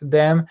of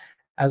them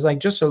as like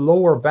just a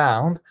lower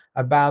bound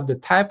about the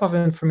type of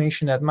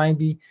information that might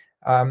be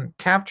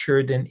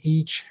captured in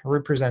each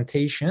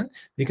representation,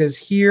 because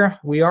here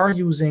we are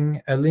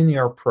using a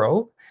linear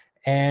probe.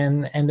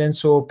 And then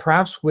so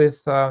perhaps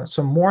with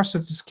some more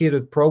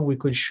sophisticated probe, we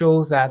could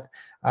show that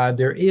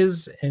there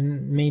is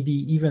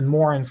maybe even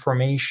more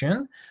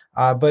information.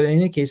 But in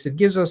any case, it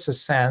gives us a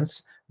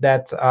sense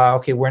that,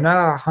 okay, we're not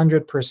at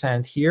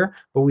 100% here,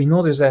 but we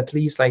know there's at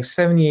least like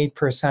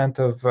 78%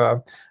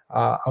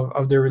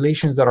 of the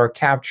relations that are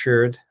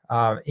captured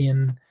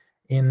in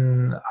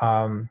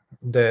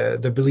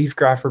the belief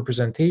graph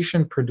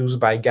representation produced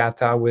by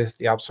GATA with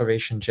the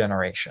observation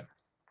generation.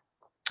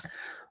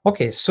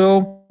 Okay,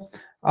 so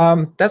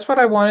that's what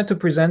I wanted to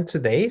present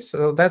today.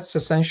 So that's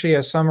essentially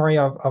a summary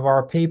of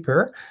our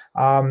paper.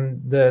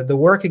 The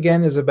work,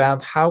 again, is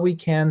about how we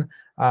can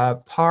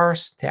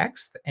parse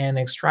text and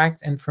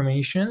extract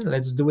information.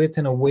 Let's do it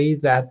in a way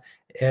that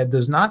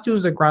does not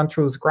use the ground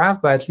truth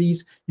graph, but at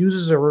least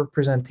uses a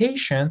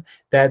representation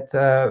that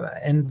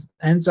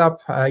ends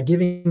up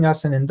giving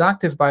us an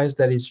inductive bias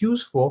that is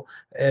useful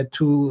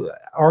to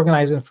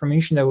organize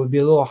information that would be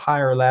a little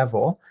higher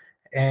level.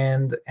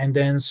 And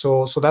then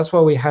so that's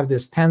why we have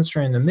this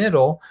tensor in the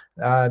middle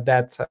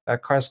that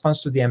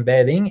corresponds to the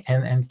embedding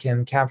and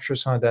can capture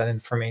some of that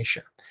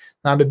information.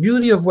 Now, the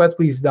beauty of what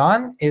we've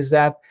done is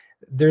that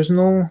there's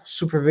no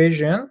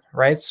supervision,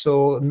 right?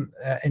 So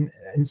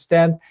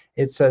instead,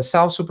 it's a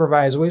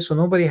self-supervised way, so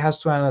nobody has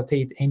to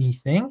annotate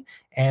anything.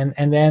 And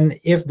then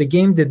if the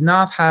game did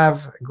not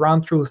have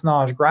ground truth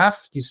knowledge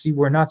graph, you see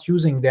we're not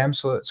using them,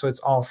 so it's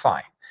all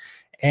fine.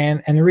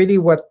 And really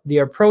what the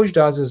approach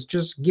does is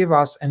just give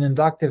us an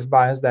inductive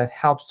bias that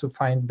helps to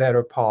find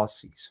better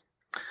policies.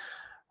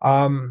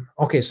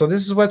 Okay, so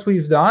this is what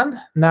we've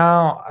done.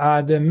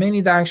 Now, the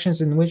many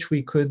directions in which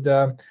we could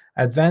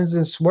advance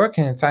this work,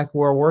 and in fact,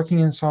 we're working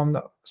in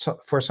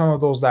for some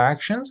of those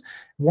directions.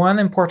 One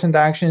important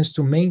direction is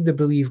to make the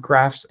belief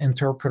graphs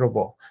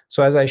interpretable.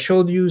 So as I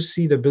showed you,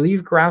 see the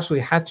belief graphs, we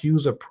had to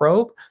use a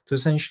probe to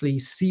essentially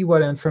see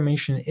what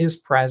information is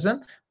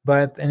present.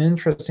 But an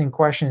interesting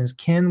question is,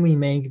 can we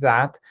make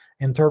that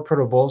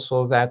interpretable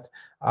so that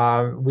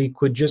we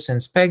could just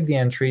inspect the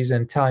entries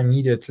and tell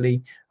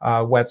immediately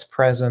what's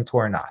present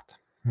or not?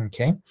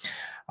 Okay.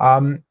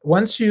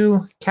 Once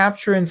you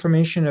capture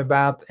information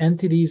about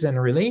entities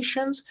and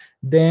relations,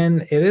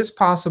 then it is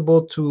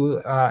possible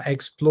to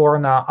explore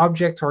now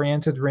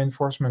object-oriented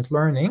reinforcement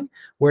learning,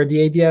 where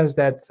the idea is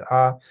that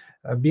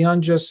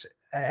beyond just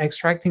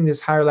extracting this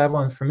higher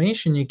level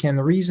information, you can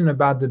reason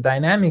about the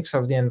dynamics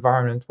of the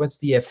environment. What's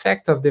the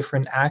effect of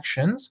different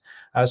actions?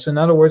 So in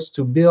other words,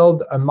 to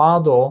build a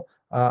model,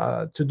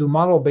 to do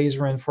model-based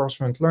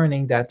reinforcement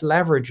learning that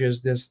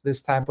leverages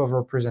this type of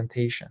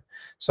representation.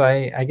 So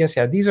I guess,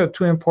 yeah, these are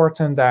two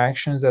important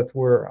directions that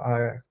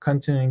we're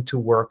continuing to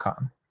work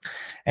on.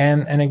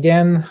 And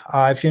again,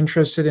 if you're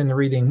interested in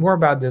reading more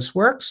about this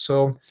work,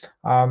 so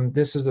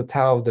this is the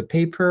title of the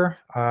paper.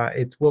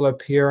 It will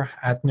appear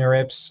at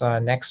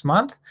NeurIPS next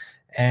month,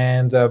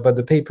 but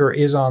the paper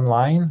is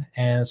online,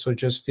 and so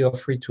just feel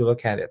free to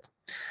look at it.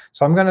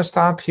 So I'm going to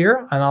stop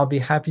here, and I'll be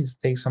happy to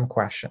take some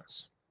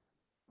questions.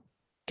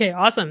 Okay,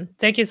 awesome.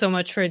 Thank you so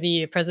much for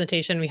the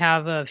presentation. We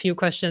have a few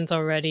questions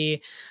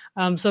already.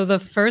 So the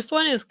first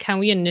one is, can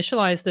we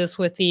initialize this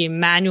with the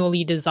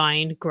manually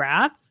designed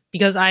graph?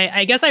 because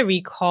I guess I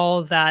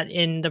recall that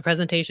in the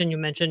presentation you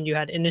mentioned you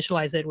had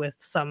initialized it with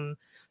some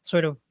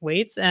sort of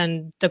weights,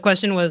 and the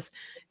question was,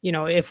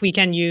 if we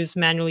can use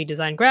manually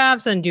designed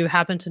graphs, and do you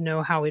happen to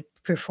know how it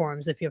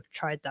performs if you've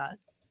tried that?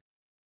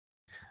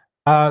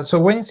 So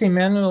when you say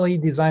manually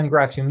designed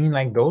graph, you mean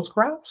like those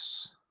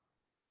graphs?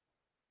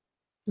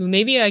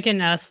 Maybe I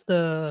can ask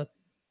the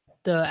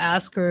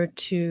asker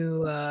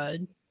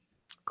to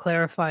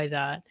clarify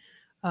that.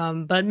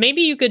 But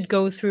maybe you could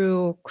go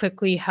through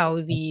quickly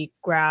how the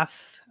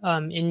graph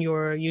in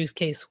your use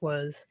case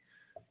was.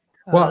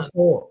 Well,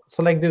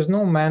 so like there's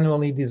no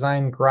manually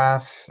designed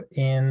graph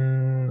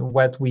in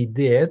what we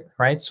did,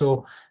 right?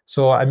 So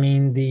I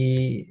mean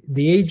the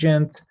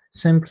agent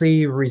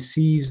simply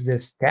receives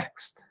this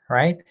text,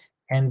 right?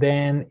 And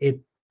then it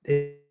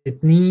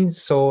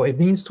needs to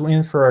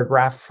infer a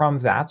graph from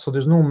that. So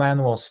there's no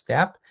manual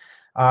step.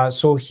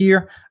 So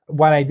here,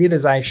 what I did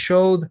is I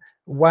showed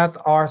what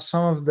are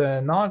some of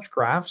the knowledge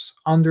graphs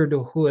under the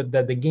hood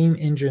that the game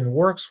engine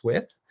works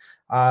with.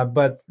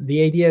 But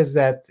the idea is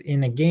that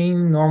in a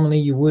game, normally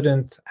you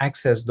wouldn't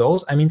access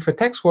those. I mean, for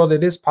TextWorld,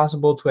 it is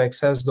possible to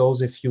access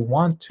those if you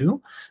want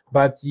to,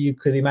 but you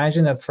could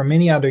imagine that for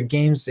many other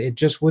games, it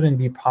just wouldn't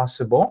be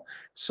possible.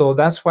 So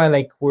that's why,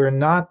 like, we're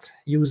not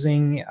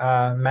using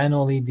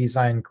manually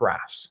designed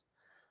graphs.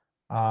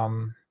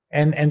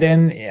 And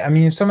then, I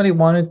mean, if somebody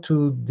wanted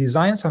to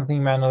design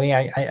something manually,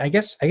 I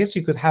guess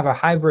you could have a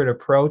hybrid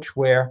approach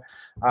where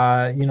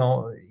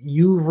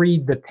you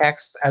read the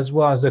text as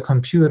well as the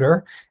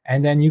computer,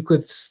 and then you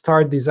could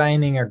start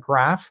designing a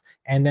graph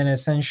and then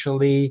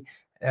essentially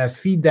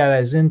feed that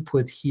as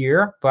input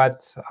here.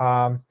 But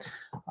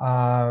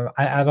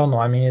I don't know.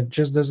 I mean, it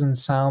just doesn't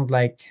sound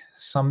like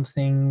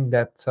something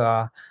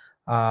that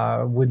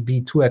would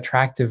be too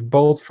attractive,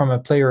 both from a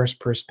player's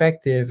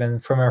perspective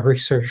and from a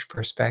research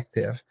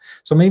perspective.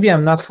 So maybe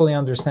I'm not fully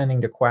understanding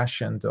the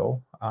question,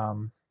 though.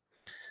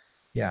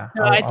 Yeah.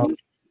 No,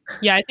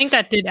 I think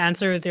that did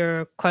answer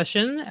their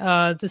question.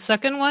 The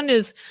second one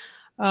is,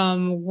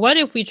 what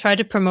if we try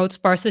to promote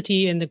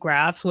sparsity in the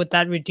graphs? Would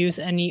that reduce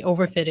any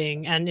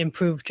overfitting and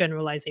improve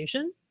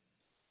generalization?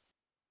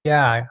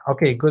 Yeah.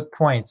 Okay. Good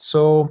point.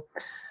 So,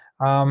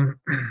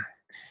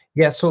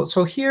 yeah.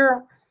 So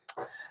here,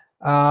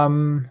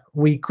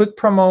 we could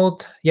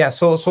promote,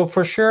 so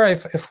for sure,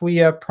 if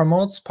we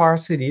promote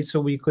sparsity,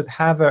 so we could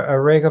have a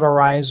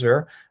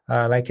regularizer,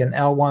 like an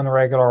L1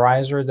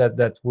 regularizer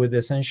that would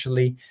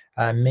essentially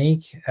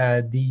make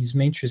these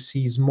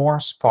matrices more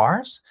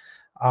sparse.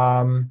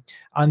 On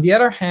the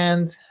other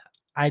hand,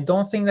 I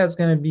don't think that's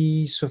going to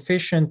be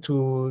sufficient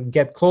to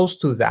get close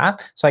to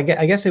that. So I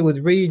guess it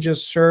would really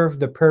just serve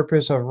the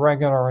purpose of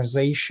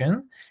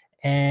regularization,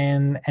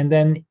 and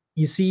then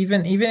you see,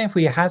 even if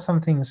we had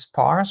something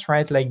sparse,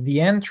 right, like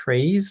the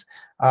entries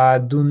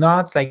do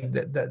not, like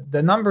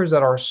the numbers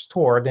that are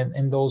stored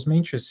in those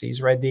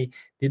matrices, right, they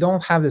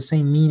don't have the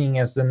same meaning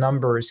as the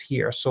numbers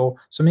here. So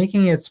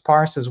making it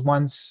sparse is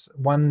one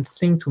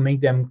thing to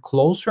make them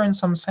closer in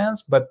some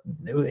sense, but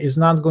is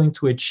not going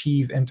to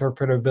achieve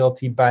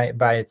interpretability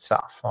by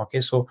itself.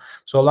 Okay, so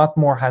a lot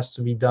more has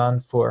to be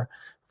done for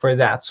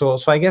that. So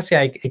I guess,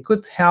 yeah, it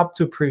could help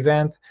to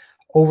prevent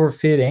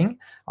overfitting,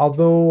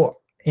 although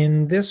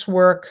in this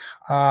work,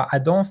 I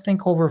don't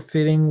think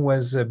overfitting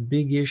was a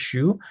big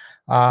issue.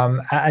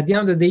 At the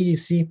end of the day, you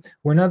see,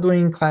 we're not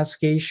doing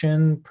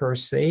classification per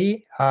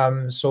se,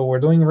 so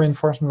we're doing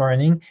reinforcement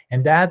learning,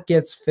 and that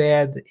gets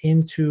fed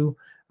into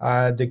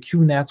the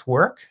Q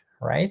network,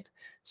 right?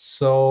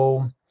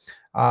 So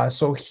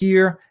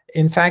here,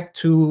 in fact,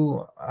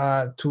 to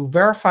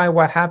verify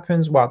what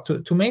happens, well,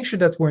 to make sure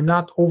that we're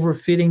not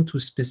overfitting to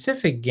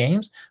specific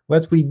games,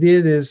 what we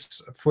did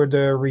is, for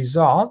the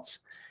results,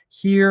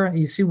 here,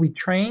 you see, we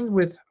trained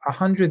with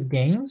 100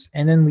 games,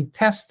 and then we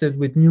tested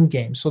with new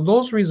games. So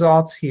those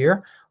results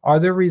here are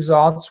the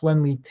results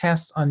when we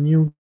test on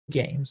new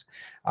games.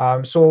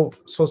 So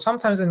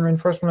sometimes in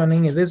reinforcement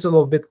learning, it is a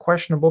little bit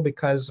questionable,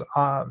 because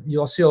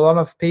you'll see a lot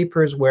of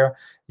papers where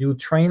you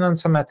train on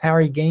some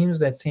Atari games,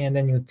 let's say, and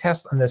then you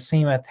test on the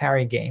same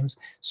Atari games.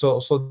 So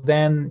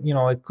then,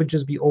 it could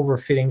just be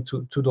overfitting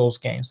to those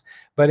games.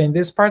 But in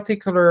this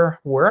particular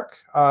work,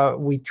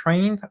 we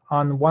trained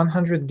on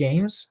 100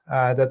 games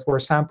that were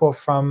sampled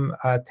from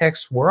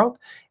TextWorld,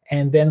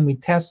 and then we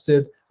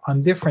tested on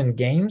different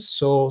games.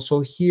 So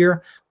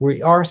here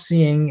we are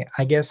seeing,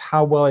 I guess,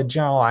 how well it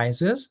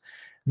generalizes.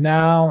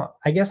 Now,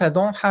 I guess I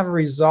don't have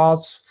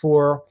results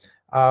for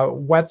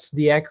what's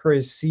the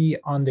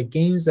accuracy on the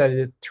games that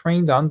it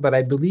trained on, but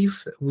I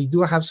believe we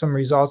do have some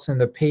results in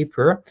the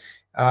paper.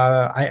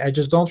 I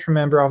just don't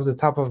remember off the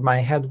top of my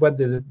head what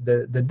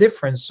the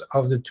difference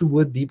of the two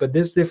would be, but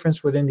this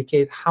difference would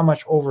indicate how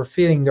much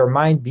overfitting there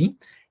might be.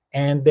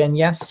 And then,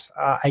 yes,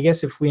 I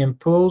guess if we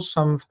impose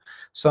some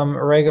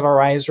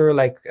regularizer,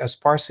 like a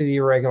sparsity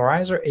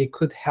regularizer, it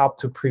could help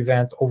to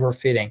prevent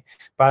overfitting.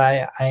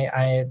 But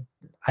I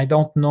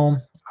don't know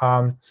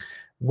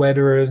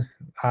whether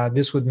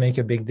this would make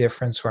a big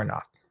difference or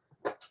not.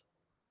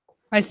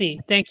 I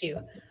see. Thank you.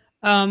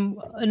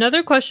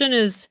 Another question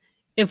is,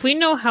 if we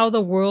know how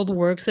the world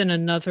works in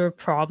another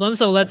problem,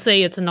 so let's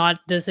say it's not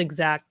this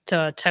exact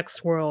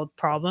TextWorld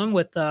problem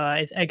with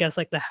the, I guess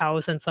like the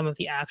house and some of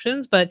the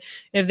actions, but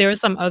if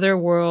there's some other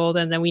world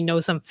and then we know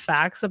some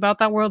facts about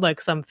that world, like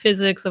some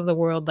physics of the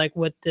world, like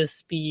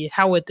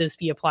how would this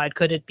be applied?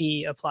 Could it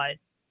be applied?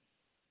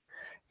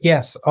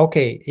 Yes.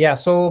 Okay. Yeah.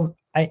 So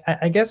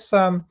I guess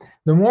the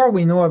more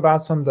we know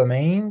about some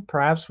domain,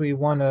 perhaps we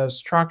want to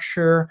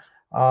structure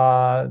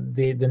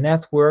the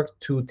network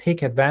to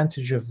take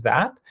advantage of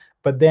that.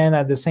 But then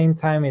at the same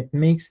time, it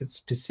makes it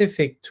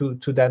specific to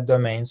that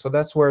domain. So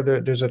that's where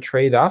there's a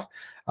trade-off.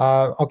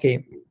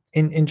 Okay.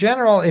 In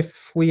general,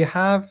 if we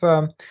have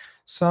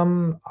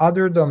some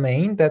other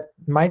domain that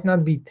might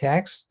not be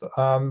text,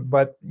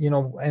 but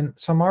and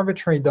some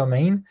arbitrary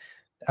domain.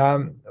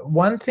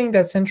 One thing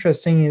that's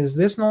interesting is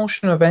this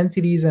notion of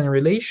entities and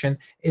relation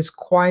is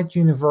quite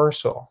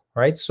universal,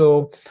 right?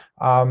 So,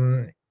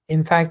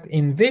 in fact,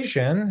 in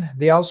vision,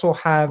 they also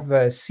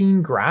have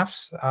scene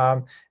graphs.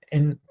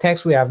 In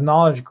text, we have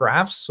knowledge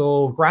graphs.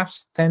 So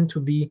graphs tend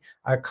to be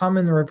a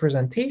common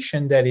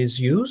representation that is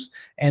used.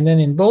 And then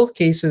in both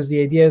cases,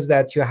 the idea is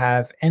that you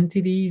have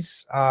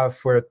entities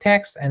for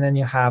text, and then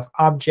you have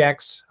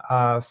objects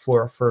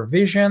for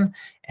vision.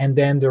 And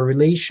then the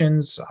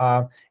relations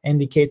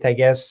indicate, I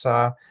guess,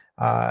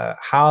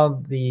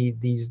 how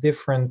these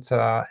different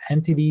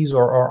entities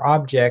or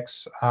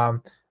objects,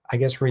 I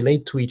guess,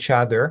 relate to each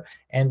other.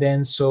 And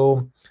then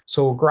so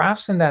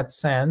graphs in that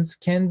sense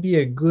can be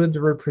a good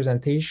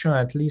representation,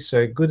 at least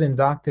a good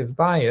inductive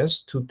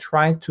bias to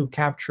try to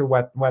capture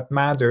what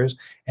matters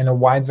in a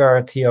wide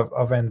variety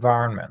of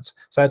environments.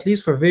 So at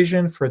least for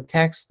vision, for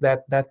text,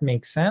 that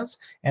makes sense.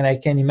 And I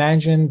can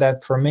imagine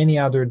that for many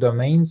other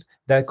domains,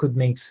 that could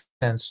make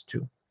sense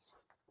too.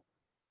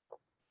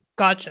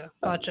 Gotcha.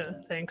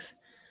 Thanks.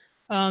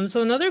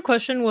 So another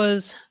question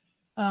was,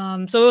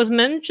 so it was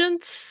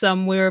mentioned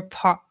somewhere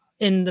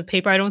in the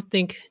paper, I don't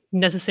think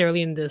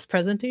necessarily in this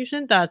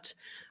presentation, that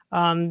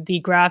the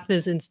graph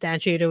is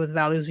instantiated with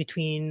values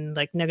between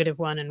like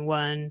 -1 and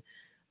 1.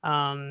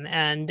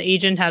 And the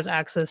agent has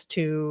access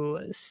to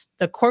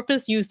the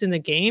corpus used in the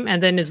game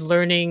and then is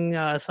learning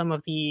some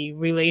of the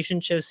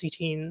relationships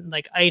between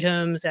like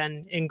items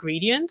and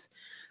ingredients.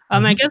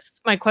 I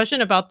guess my question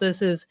about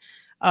this is,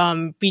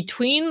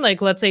 between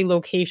like, let's say,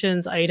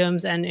 locations,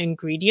 items, and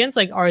ingredients,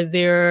 like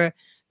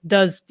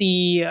does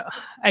the,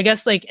 I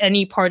guess like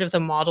any part of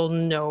the model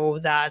know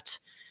that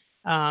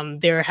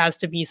there has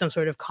to be some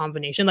sort of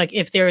combination? Like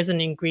if there is an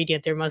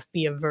ingredient, there must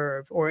be a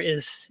verb, or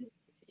is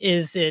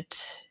it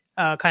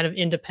kind of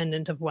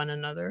independent of one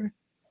another?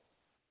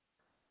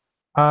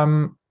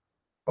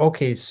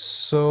 Okay,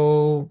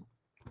 so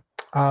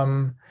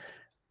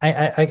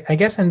I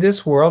guess in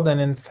this world, and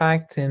in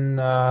fact in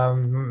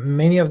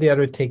many of the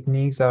other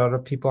techniques that other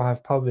people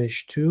have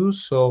published too,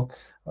 so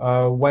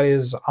what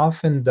is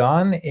often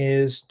done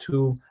is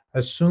to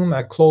assume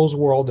a closed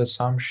world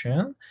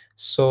assumption.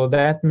 So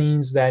that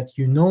means that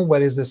you know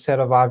what is the set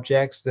of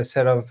objects, the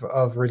set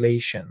of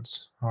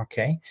relations,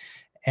 okay?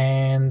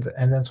 And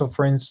then so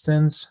for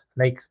instance,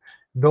 like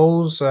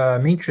those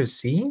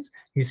matrices,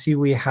 you see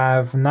we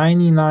have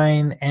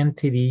 99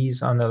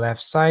 entities on the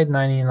left side,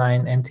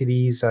 99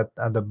 entities at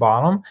the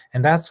bottom,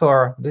 and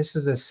this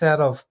is a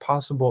set of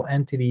possible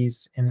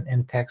entities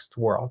in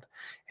TextWorld.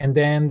 And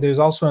then there's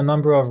also a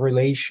number of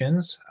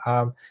relations.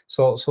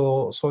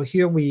 So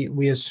here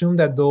we assume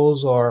that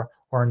those are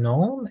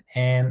known,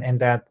 and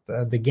that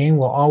the game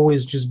will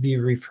always just be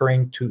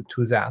referring to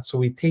that. So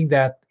we take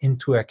that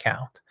into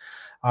account.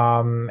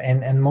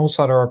 And most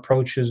other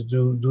approaches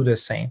do the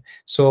same.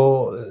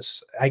 So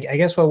I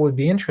guess what would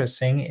be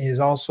interesting is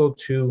also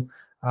to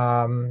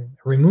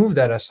remove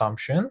that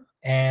assumption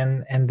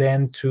and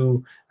then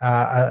to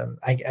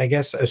I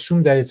guess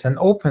assume that it's an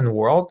open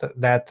world,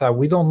 that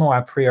we don't know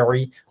a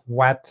priori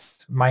what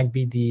might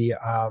be the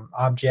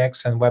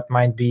objects and what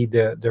might be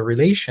the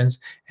relations,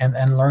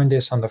 and learn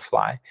this on the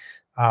fly.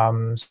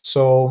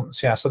 So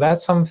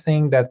that's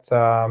something that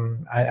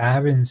I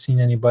haven't seen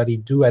anybody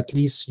do, at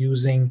least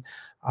using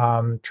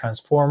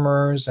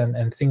transformers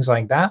and things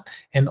like that.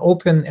 And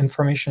open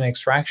information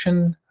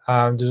extraction,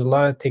 there's a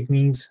lot of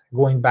techniques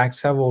going back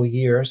several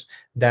years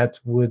that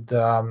would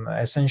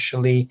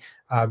essentially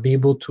be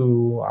able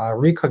to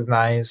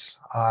recognize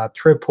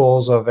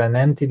triples of an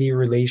entity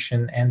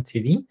relation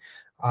entity.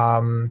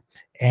 And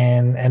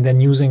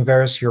then using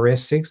various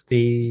heuristics,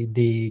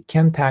 they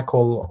can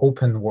tackle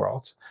open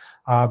worlds.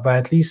 But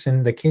at least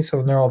in the case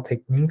of neural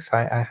techniques,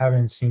 I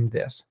haven't seen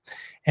this.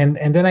 And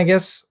then I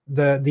guess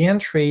the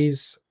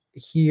entries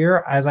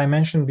here, as I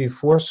mentioned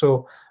before,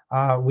 so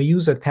we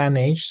use a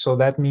tanh, so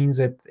that means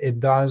it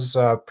does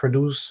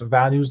produce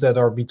values that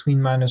are between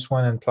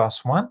 -1 and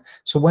 +1.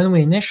 So when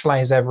we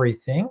initialize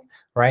everything,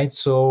 right,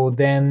 so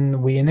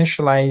then we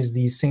initialize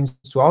these things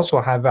to also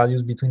have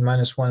values between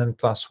 -1 and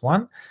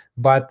 +1,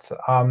 but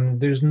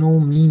there's no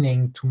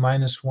meaning to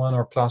 -1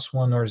 or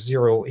 +1 or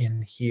 0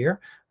 in here,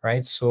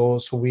 right? So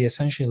we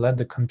essentially let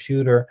the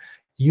computer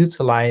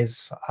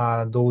utilize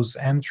those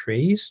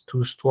entries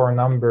to store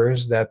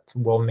numbers that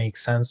will make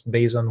sense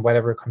based on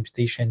whatever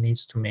computation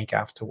needs to make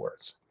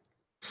afterwards.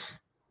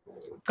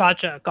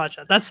 Gotcha.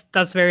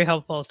 That's very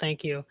helpful.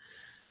 Thank you.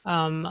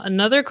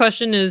 Another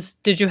question is,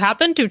 did you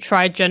happen to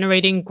try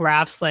generating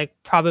graphs like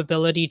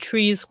probability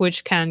trees,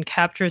 which can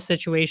capture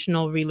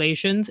situational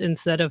relations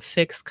instead of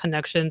fixed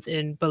connections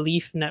in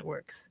belief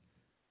networks?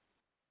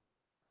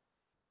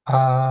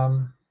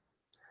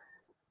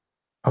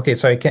 Okay,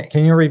 sorry,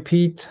 can you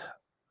repeat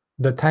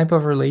the type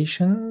of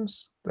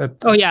relations?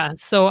 Oh, yeah.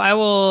 So I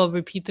will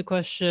repeat the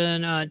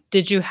question.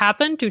 Did you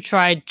happen to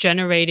try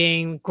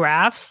generating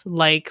graphs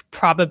like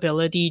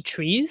probability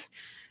trees,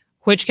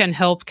 which can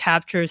help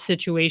capture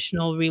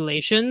situational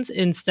relations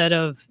instead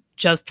of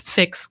just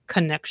fixed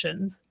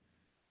connections?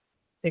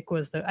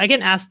 I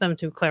can ask them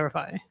to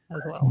clarify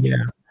as well.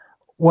 Yeah.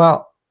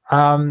 Well,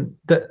 so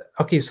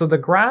the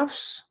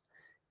graphs.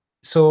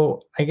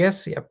 So I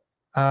guess, yeah.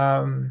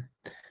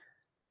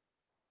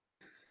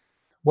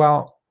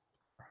 Well,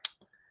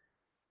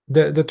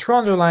 the true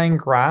underlying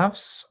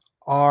graphs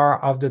are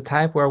of the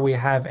type where we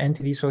have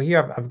entities. So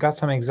here I've got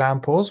some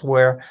examples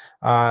where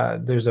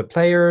there's the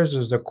players,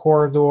 there's the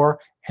corridor,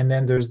 and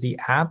then there's the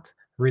at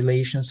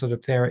relation. So the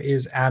player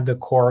is at the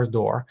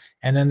corridor,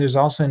 and then there's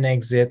also an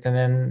exit, and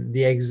then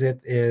the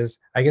exit is,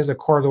 I guess the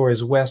corridor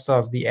is west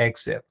of the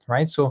exit,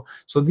 right? So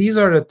these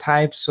are the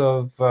types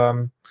of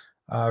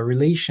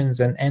relations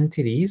and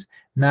entities.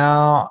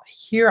 Now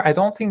here, I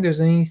don't think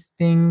there's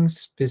anything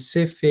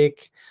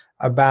specific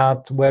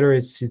about whether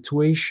it's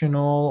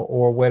situational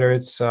or whether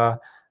it's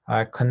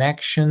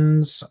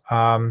connections.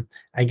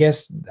 I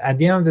guess at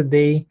the end of the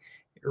day,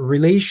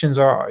 relations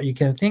are, you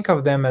can think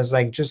of them as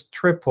like just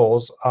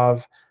triples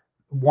of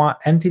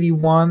entity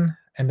one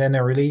and then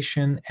a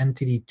relation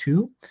entity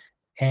two,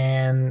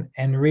 and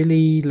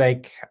really,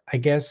 like, I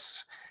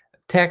guess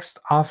text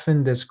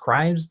often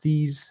describes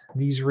these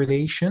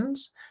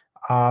relations,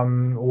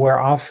 where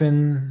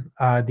often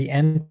the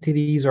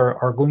entities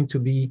are going to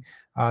be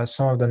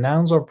some of the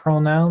nouns or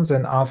pronouns,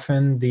 and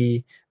often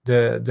the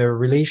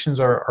relations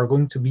are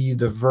going to be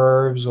the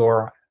verbs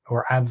or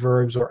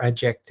adverbs or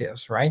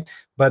adjectives, right?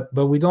 But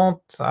we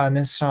don't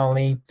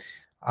necessarily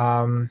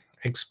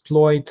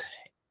exploit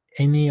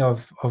any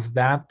of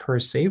that per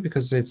se,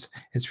 because it's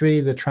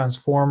really the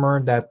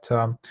transformer that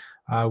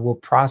will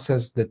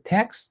process the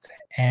text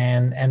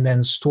and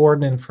then store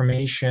the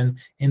information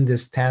in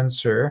this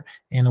tensor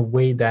in a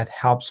way that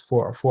helps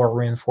for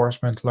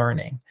reinforcement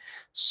learning.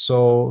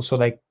 So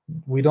like,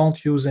 we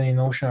don't use any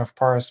notion of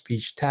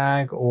part-of-speech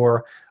tag,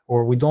 or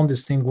we don't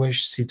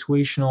distinguish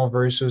situational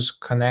versus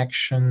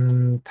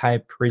connection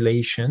type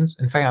relations.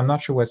 In fact, I'm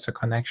not sure what's a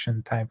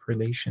connection type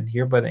relation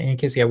here, but in any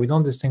case, yeah, we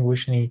don't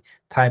distinguish any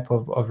type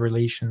of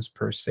relations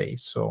per se.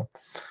 So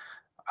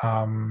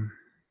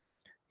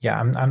yeah,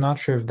 I'm not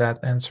sure if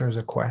that answers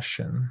the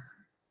question.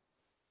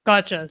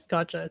 Gotcha.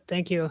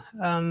 Thank you.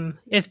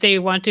 If they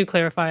want to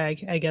clarify,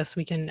 I guess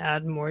we can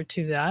add more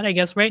to that. I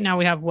guess right now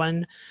we have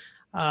one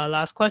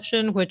last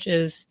question, which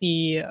is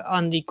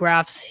on the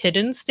graph's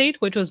hidden state,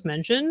 which was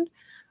mentioned.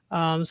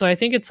 So I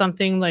think it's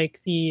something like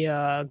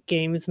the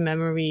game's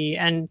memory.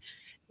 And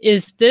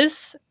is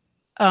this,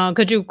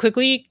 could you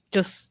quickly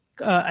just,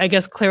 I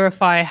guess,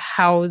 clarify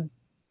how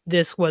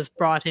this was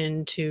brought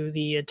into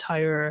the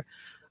entire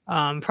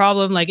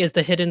problem? Like, is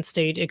the hidden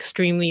state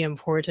extremely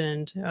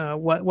important?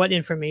 What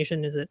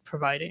information is it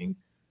providing?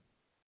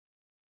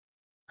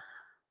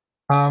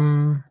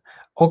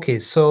 Okay,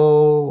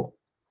 so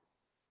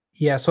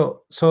yeah,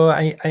 so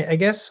I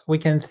guess we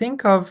can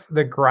think of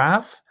the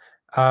graph,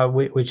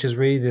 which is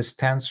really this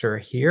tensor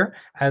here,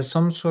 as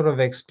some sort of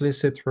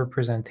explicit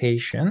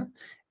representation,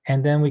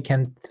 and then we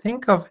can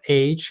think of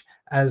H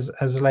as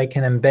like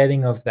an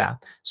embedding of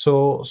that.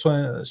 So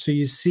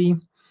you see,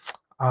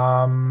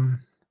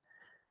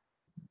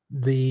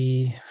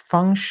 the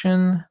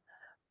function,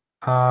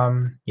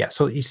 yeah,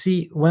 so you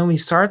see, when we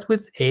start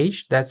with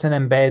H, that's an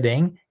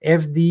embedding.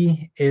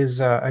 FD is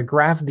a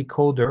graph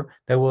decoder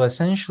that will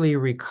essentially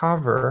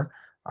recover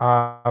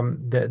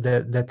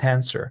the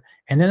tensor.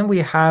 And then we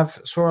have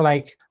sort of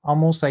like,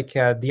 almost like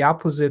the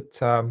opposite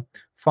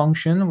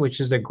function, which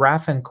is the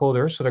graph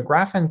encoder. So the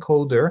graph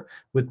encoder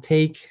would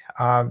take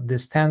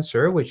this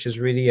tensor, which is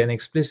really an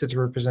explicit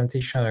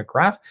representation of a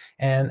graph,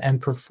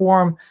 and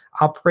perform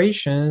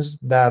operations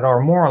that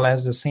are more or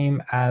less the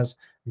same as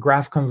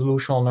graph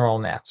convolutional neural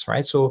nets,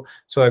 right? So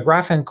a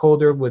graph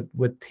encoder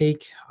would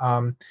take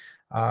some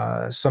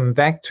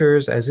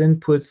vectors as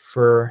input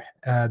for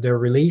the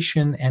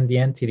relation and the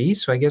entity.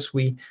 So I guess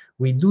we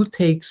do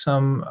take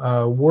some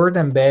word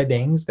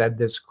embeddings that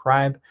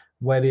describe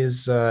what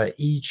is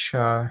each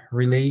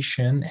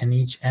relation and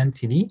each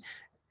entity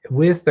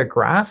with the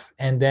graph,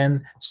 and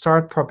then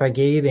start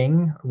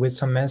propagating with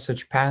some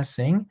message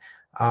passing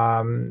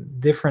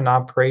different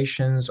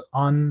operations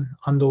on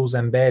those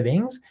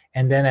embeddings,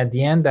 and then at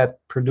the end that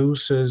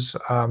produces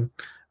an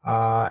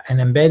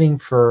embedding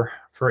for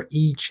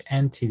each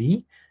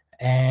entity,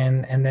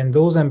 and then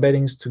those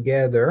embeddings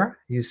together,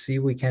 you see,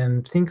 we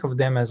can think of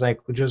them as like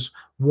just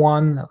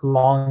one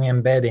long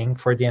embedding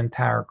for the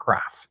entire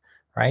graph,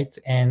 right?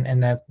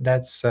 And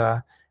that's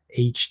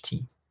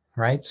HT,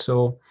 right?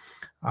 So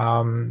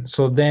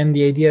so then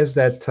the idea is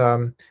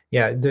that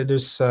yeah,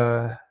 there's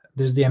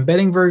the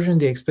embedding version,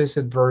 the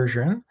explicit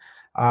version,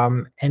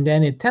 and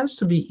then it tends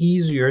to be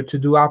easier to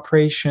do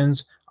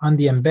operations on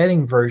the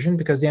embedding version,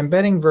 because the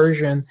embedding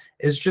version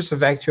is just a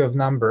vector of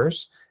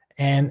numbers.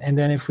 And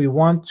then if we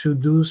want to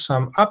do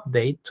some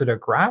update to the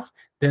graph,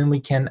 then we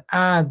can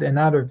add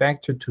another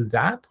vector to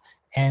that.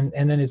 And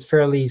then it's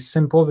fairly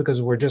simple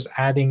because we're just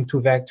adding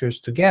two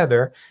vectors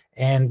together,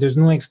 and there's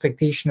no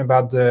expectation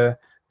about the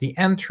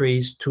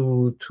entries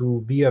to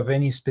be of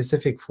any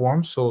specific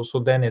form. So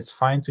then it's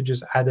fine to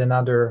just add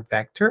another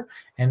vector,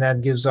 and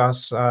that gives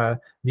us the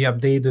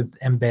updated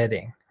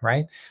embedding,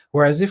 right?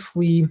 Whereas if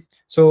we,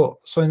 so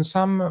in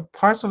some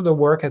parts of the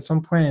work at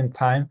some point in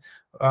time,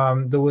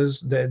 there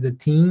was the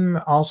team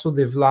also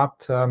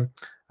developed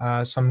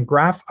some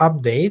graph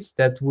updates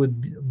that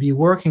would be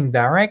working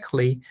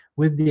directly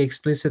with the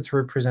explicit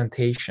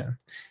representation.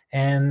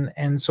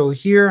 And so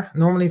here,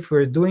 normally if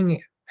we're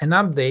doing an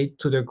update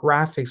to the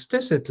graph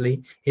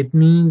explicitly, it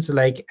means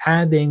like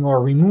adding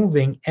or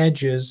removing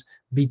edges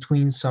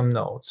between some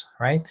nodes,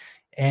 right?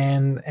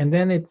 And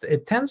then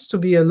it tends to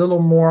be a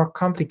little more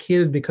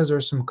complicated because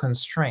there's some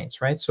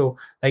constraints, right? So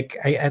like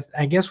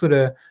I guess with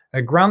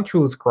a ground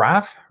truth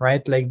graph,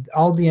 right, like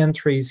all the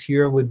entries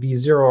here would be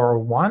 0 or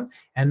 1,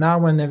 and now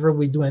whenever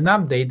we do an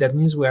update, that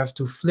means we have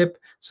to flip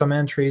some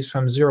entries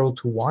from 0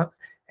 to 1.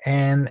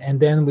 And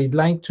then we'd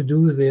like to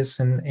do this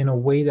in a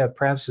way that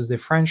perhaps is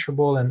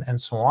differentiable and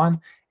so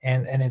on,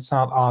 and it's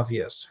not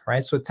obvious,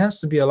 right? So it tends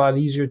to be a lot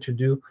easier to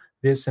do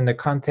this in the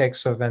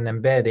context of an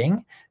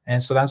embedding,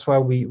 and so that's why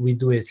we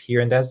do it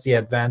here, and that's the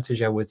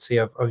advantage, I would say,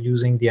 of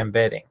using the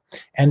embedding.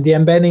 And the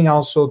embedding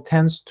also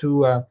tends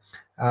to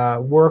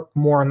work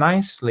more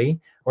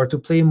nicely, or to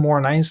play more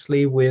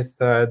nicely with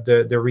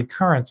the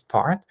recurrent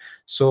part.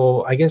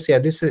 So I guess, yeah,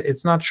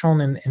 it's not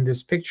shown in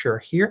this picture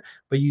here,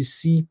 but you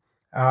see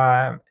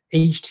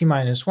HT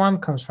minus 1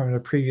 comes from the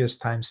previous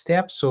time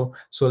step. So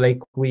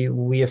like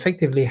we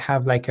effectively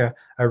have like a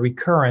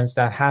recurrence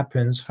that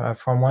happens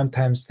from one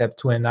time step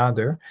to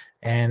another,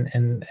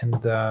 and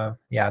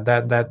yeah,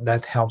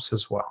 that helps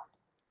as well.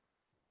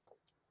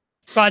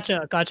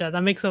 Gotcha.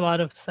 That makes a lot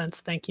of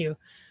sense. Thank you.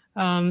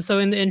 So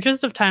in the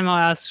interest of time,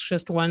 I'll ask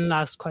just one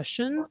last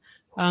question.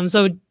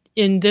 So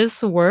in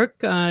this work,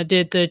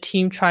 did the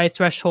team try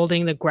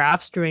thresholding the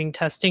graphs during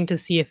testing to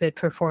see if it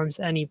performs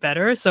any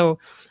better? So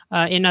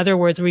in other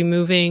words,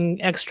 removing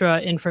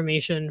extra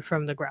information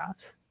from the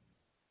graphs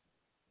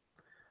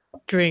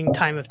during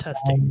time of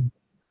testing.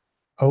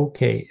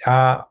 Okay,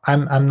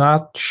 I'm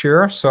not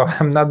sure, so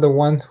I'm not the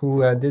one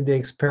who did the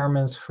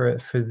experiments for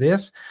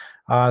this.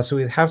 So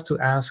we'd have to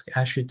ask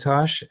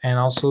Ashutosh and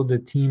also the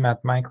team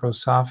at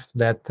Microsoft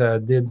that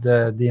did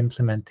the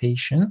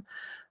implementation.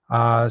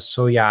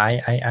 So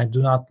yeah, I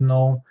do not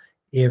know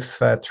if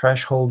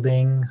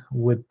thresholding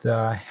would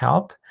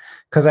help,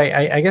 because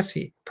I guess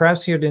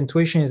perhaps here the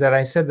intuition is that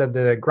I said that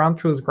the ground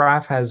truth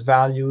graph has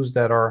values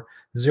that are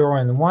 0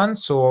 and 1.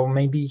 So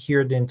maybe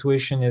here the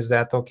intuition is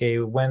that, okay,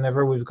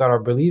 whenever we've got our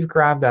belief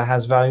graph that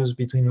has values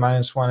between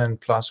 -1 and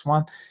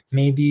 +1,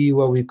 maybe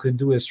what we could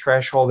do is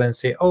threshold and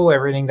say, oh,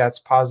 everything that's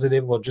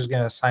positive, we're just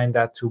going to assign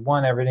that to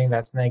 1. Everything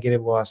that's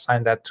negative, we'll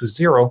assign that to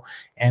 0,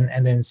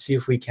 and then see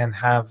if we can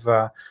have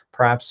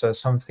perhaps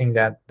something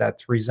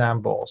that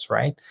resembles,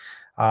 right?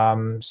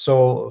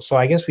 So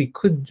I guess we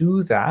could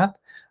do that.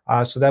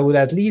 So that would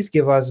at least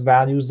give us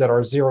values that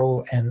are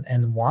 0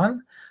 and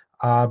 1.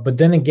 But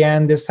then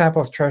again, this type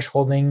of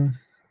thresholding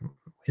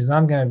is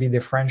not going to be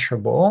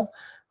differentiable.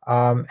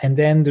 And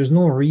then there's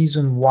no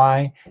reason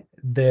why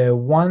the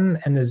 1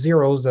 and the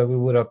 0s that we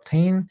would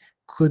obtain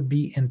could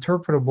be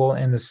interpretable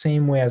in the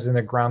same way as in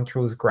the ground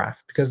truth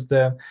graph, because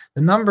the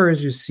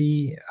numbers you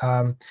see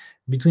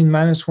between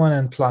 -1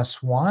 and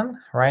 +1,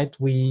 right?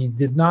 We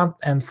did not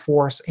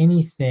enforce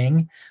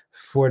anything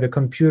for the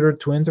computer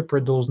to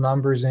interpret those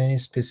numbers in any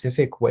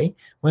specific way.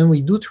 When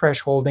we do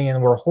thresholding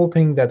and we're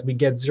hoping that we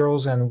get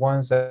 0s and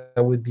 1s that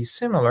would be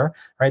similar,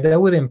 right?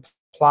 That would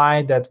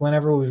imply that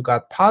whenever we've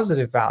got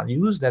positive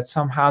values, that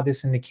somehow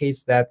this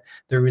indicates that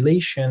the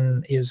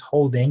relation is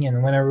holding,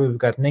 and whenever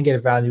we've got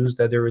negative values,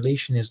 that the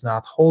relation is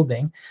not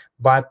holding.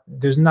 But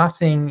there's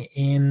nothing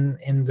in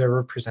the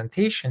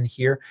representation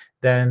here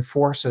that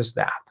enforces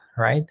that,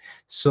 right?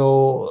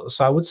 So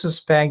I would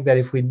suspect that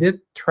if we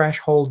did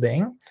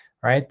thresholding,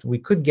 right, we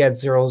could get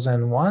 0s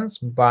and 1s,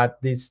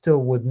 but they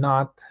still would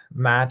not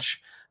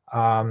match,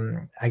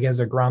 I guess,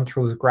 the ground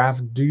truth graph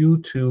due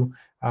to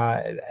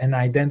an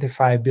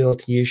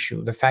identifiability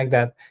issue. The fact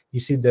that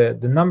you see the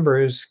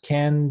numbers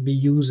can be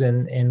used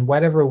in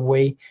whatever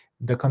way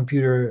the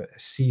computer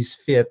sees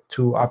fit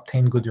to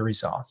obtain good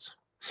results.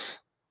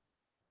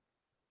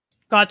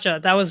 Gotcha.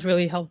 That was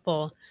really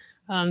helpful.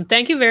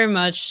 Thank you very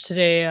much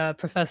today,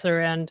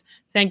 Professor, and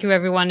thank you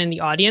everyone in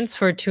the audience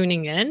for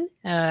tuning in.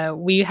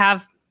 We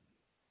have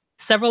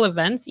several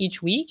events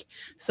each week.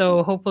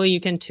 So hopefully you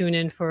can tune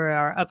in for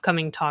our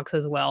upcoming talks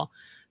as well.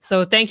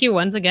 So thank you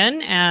once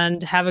again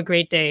and have a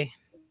great day.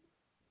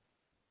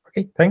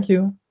 Okay, thank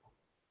you.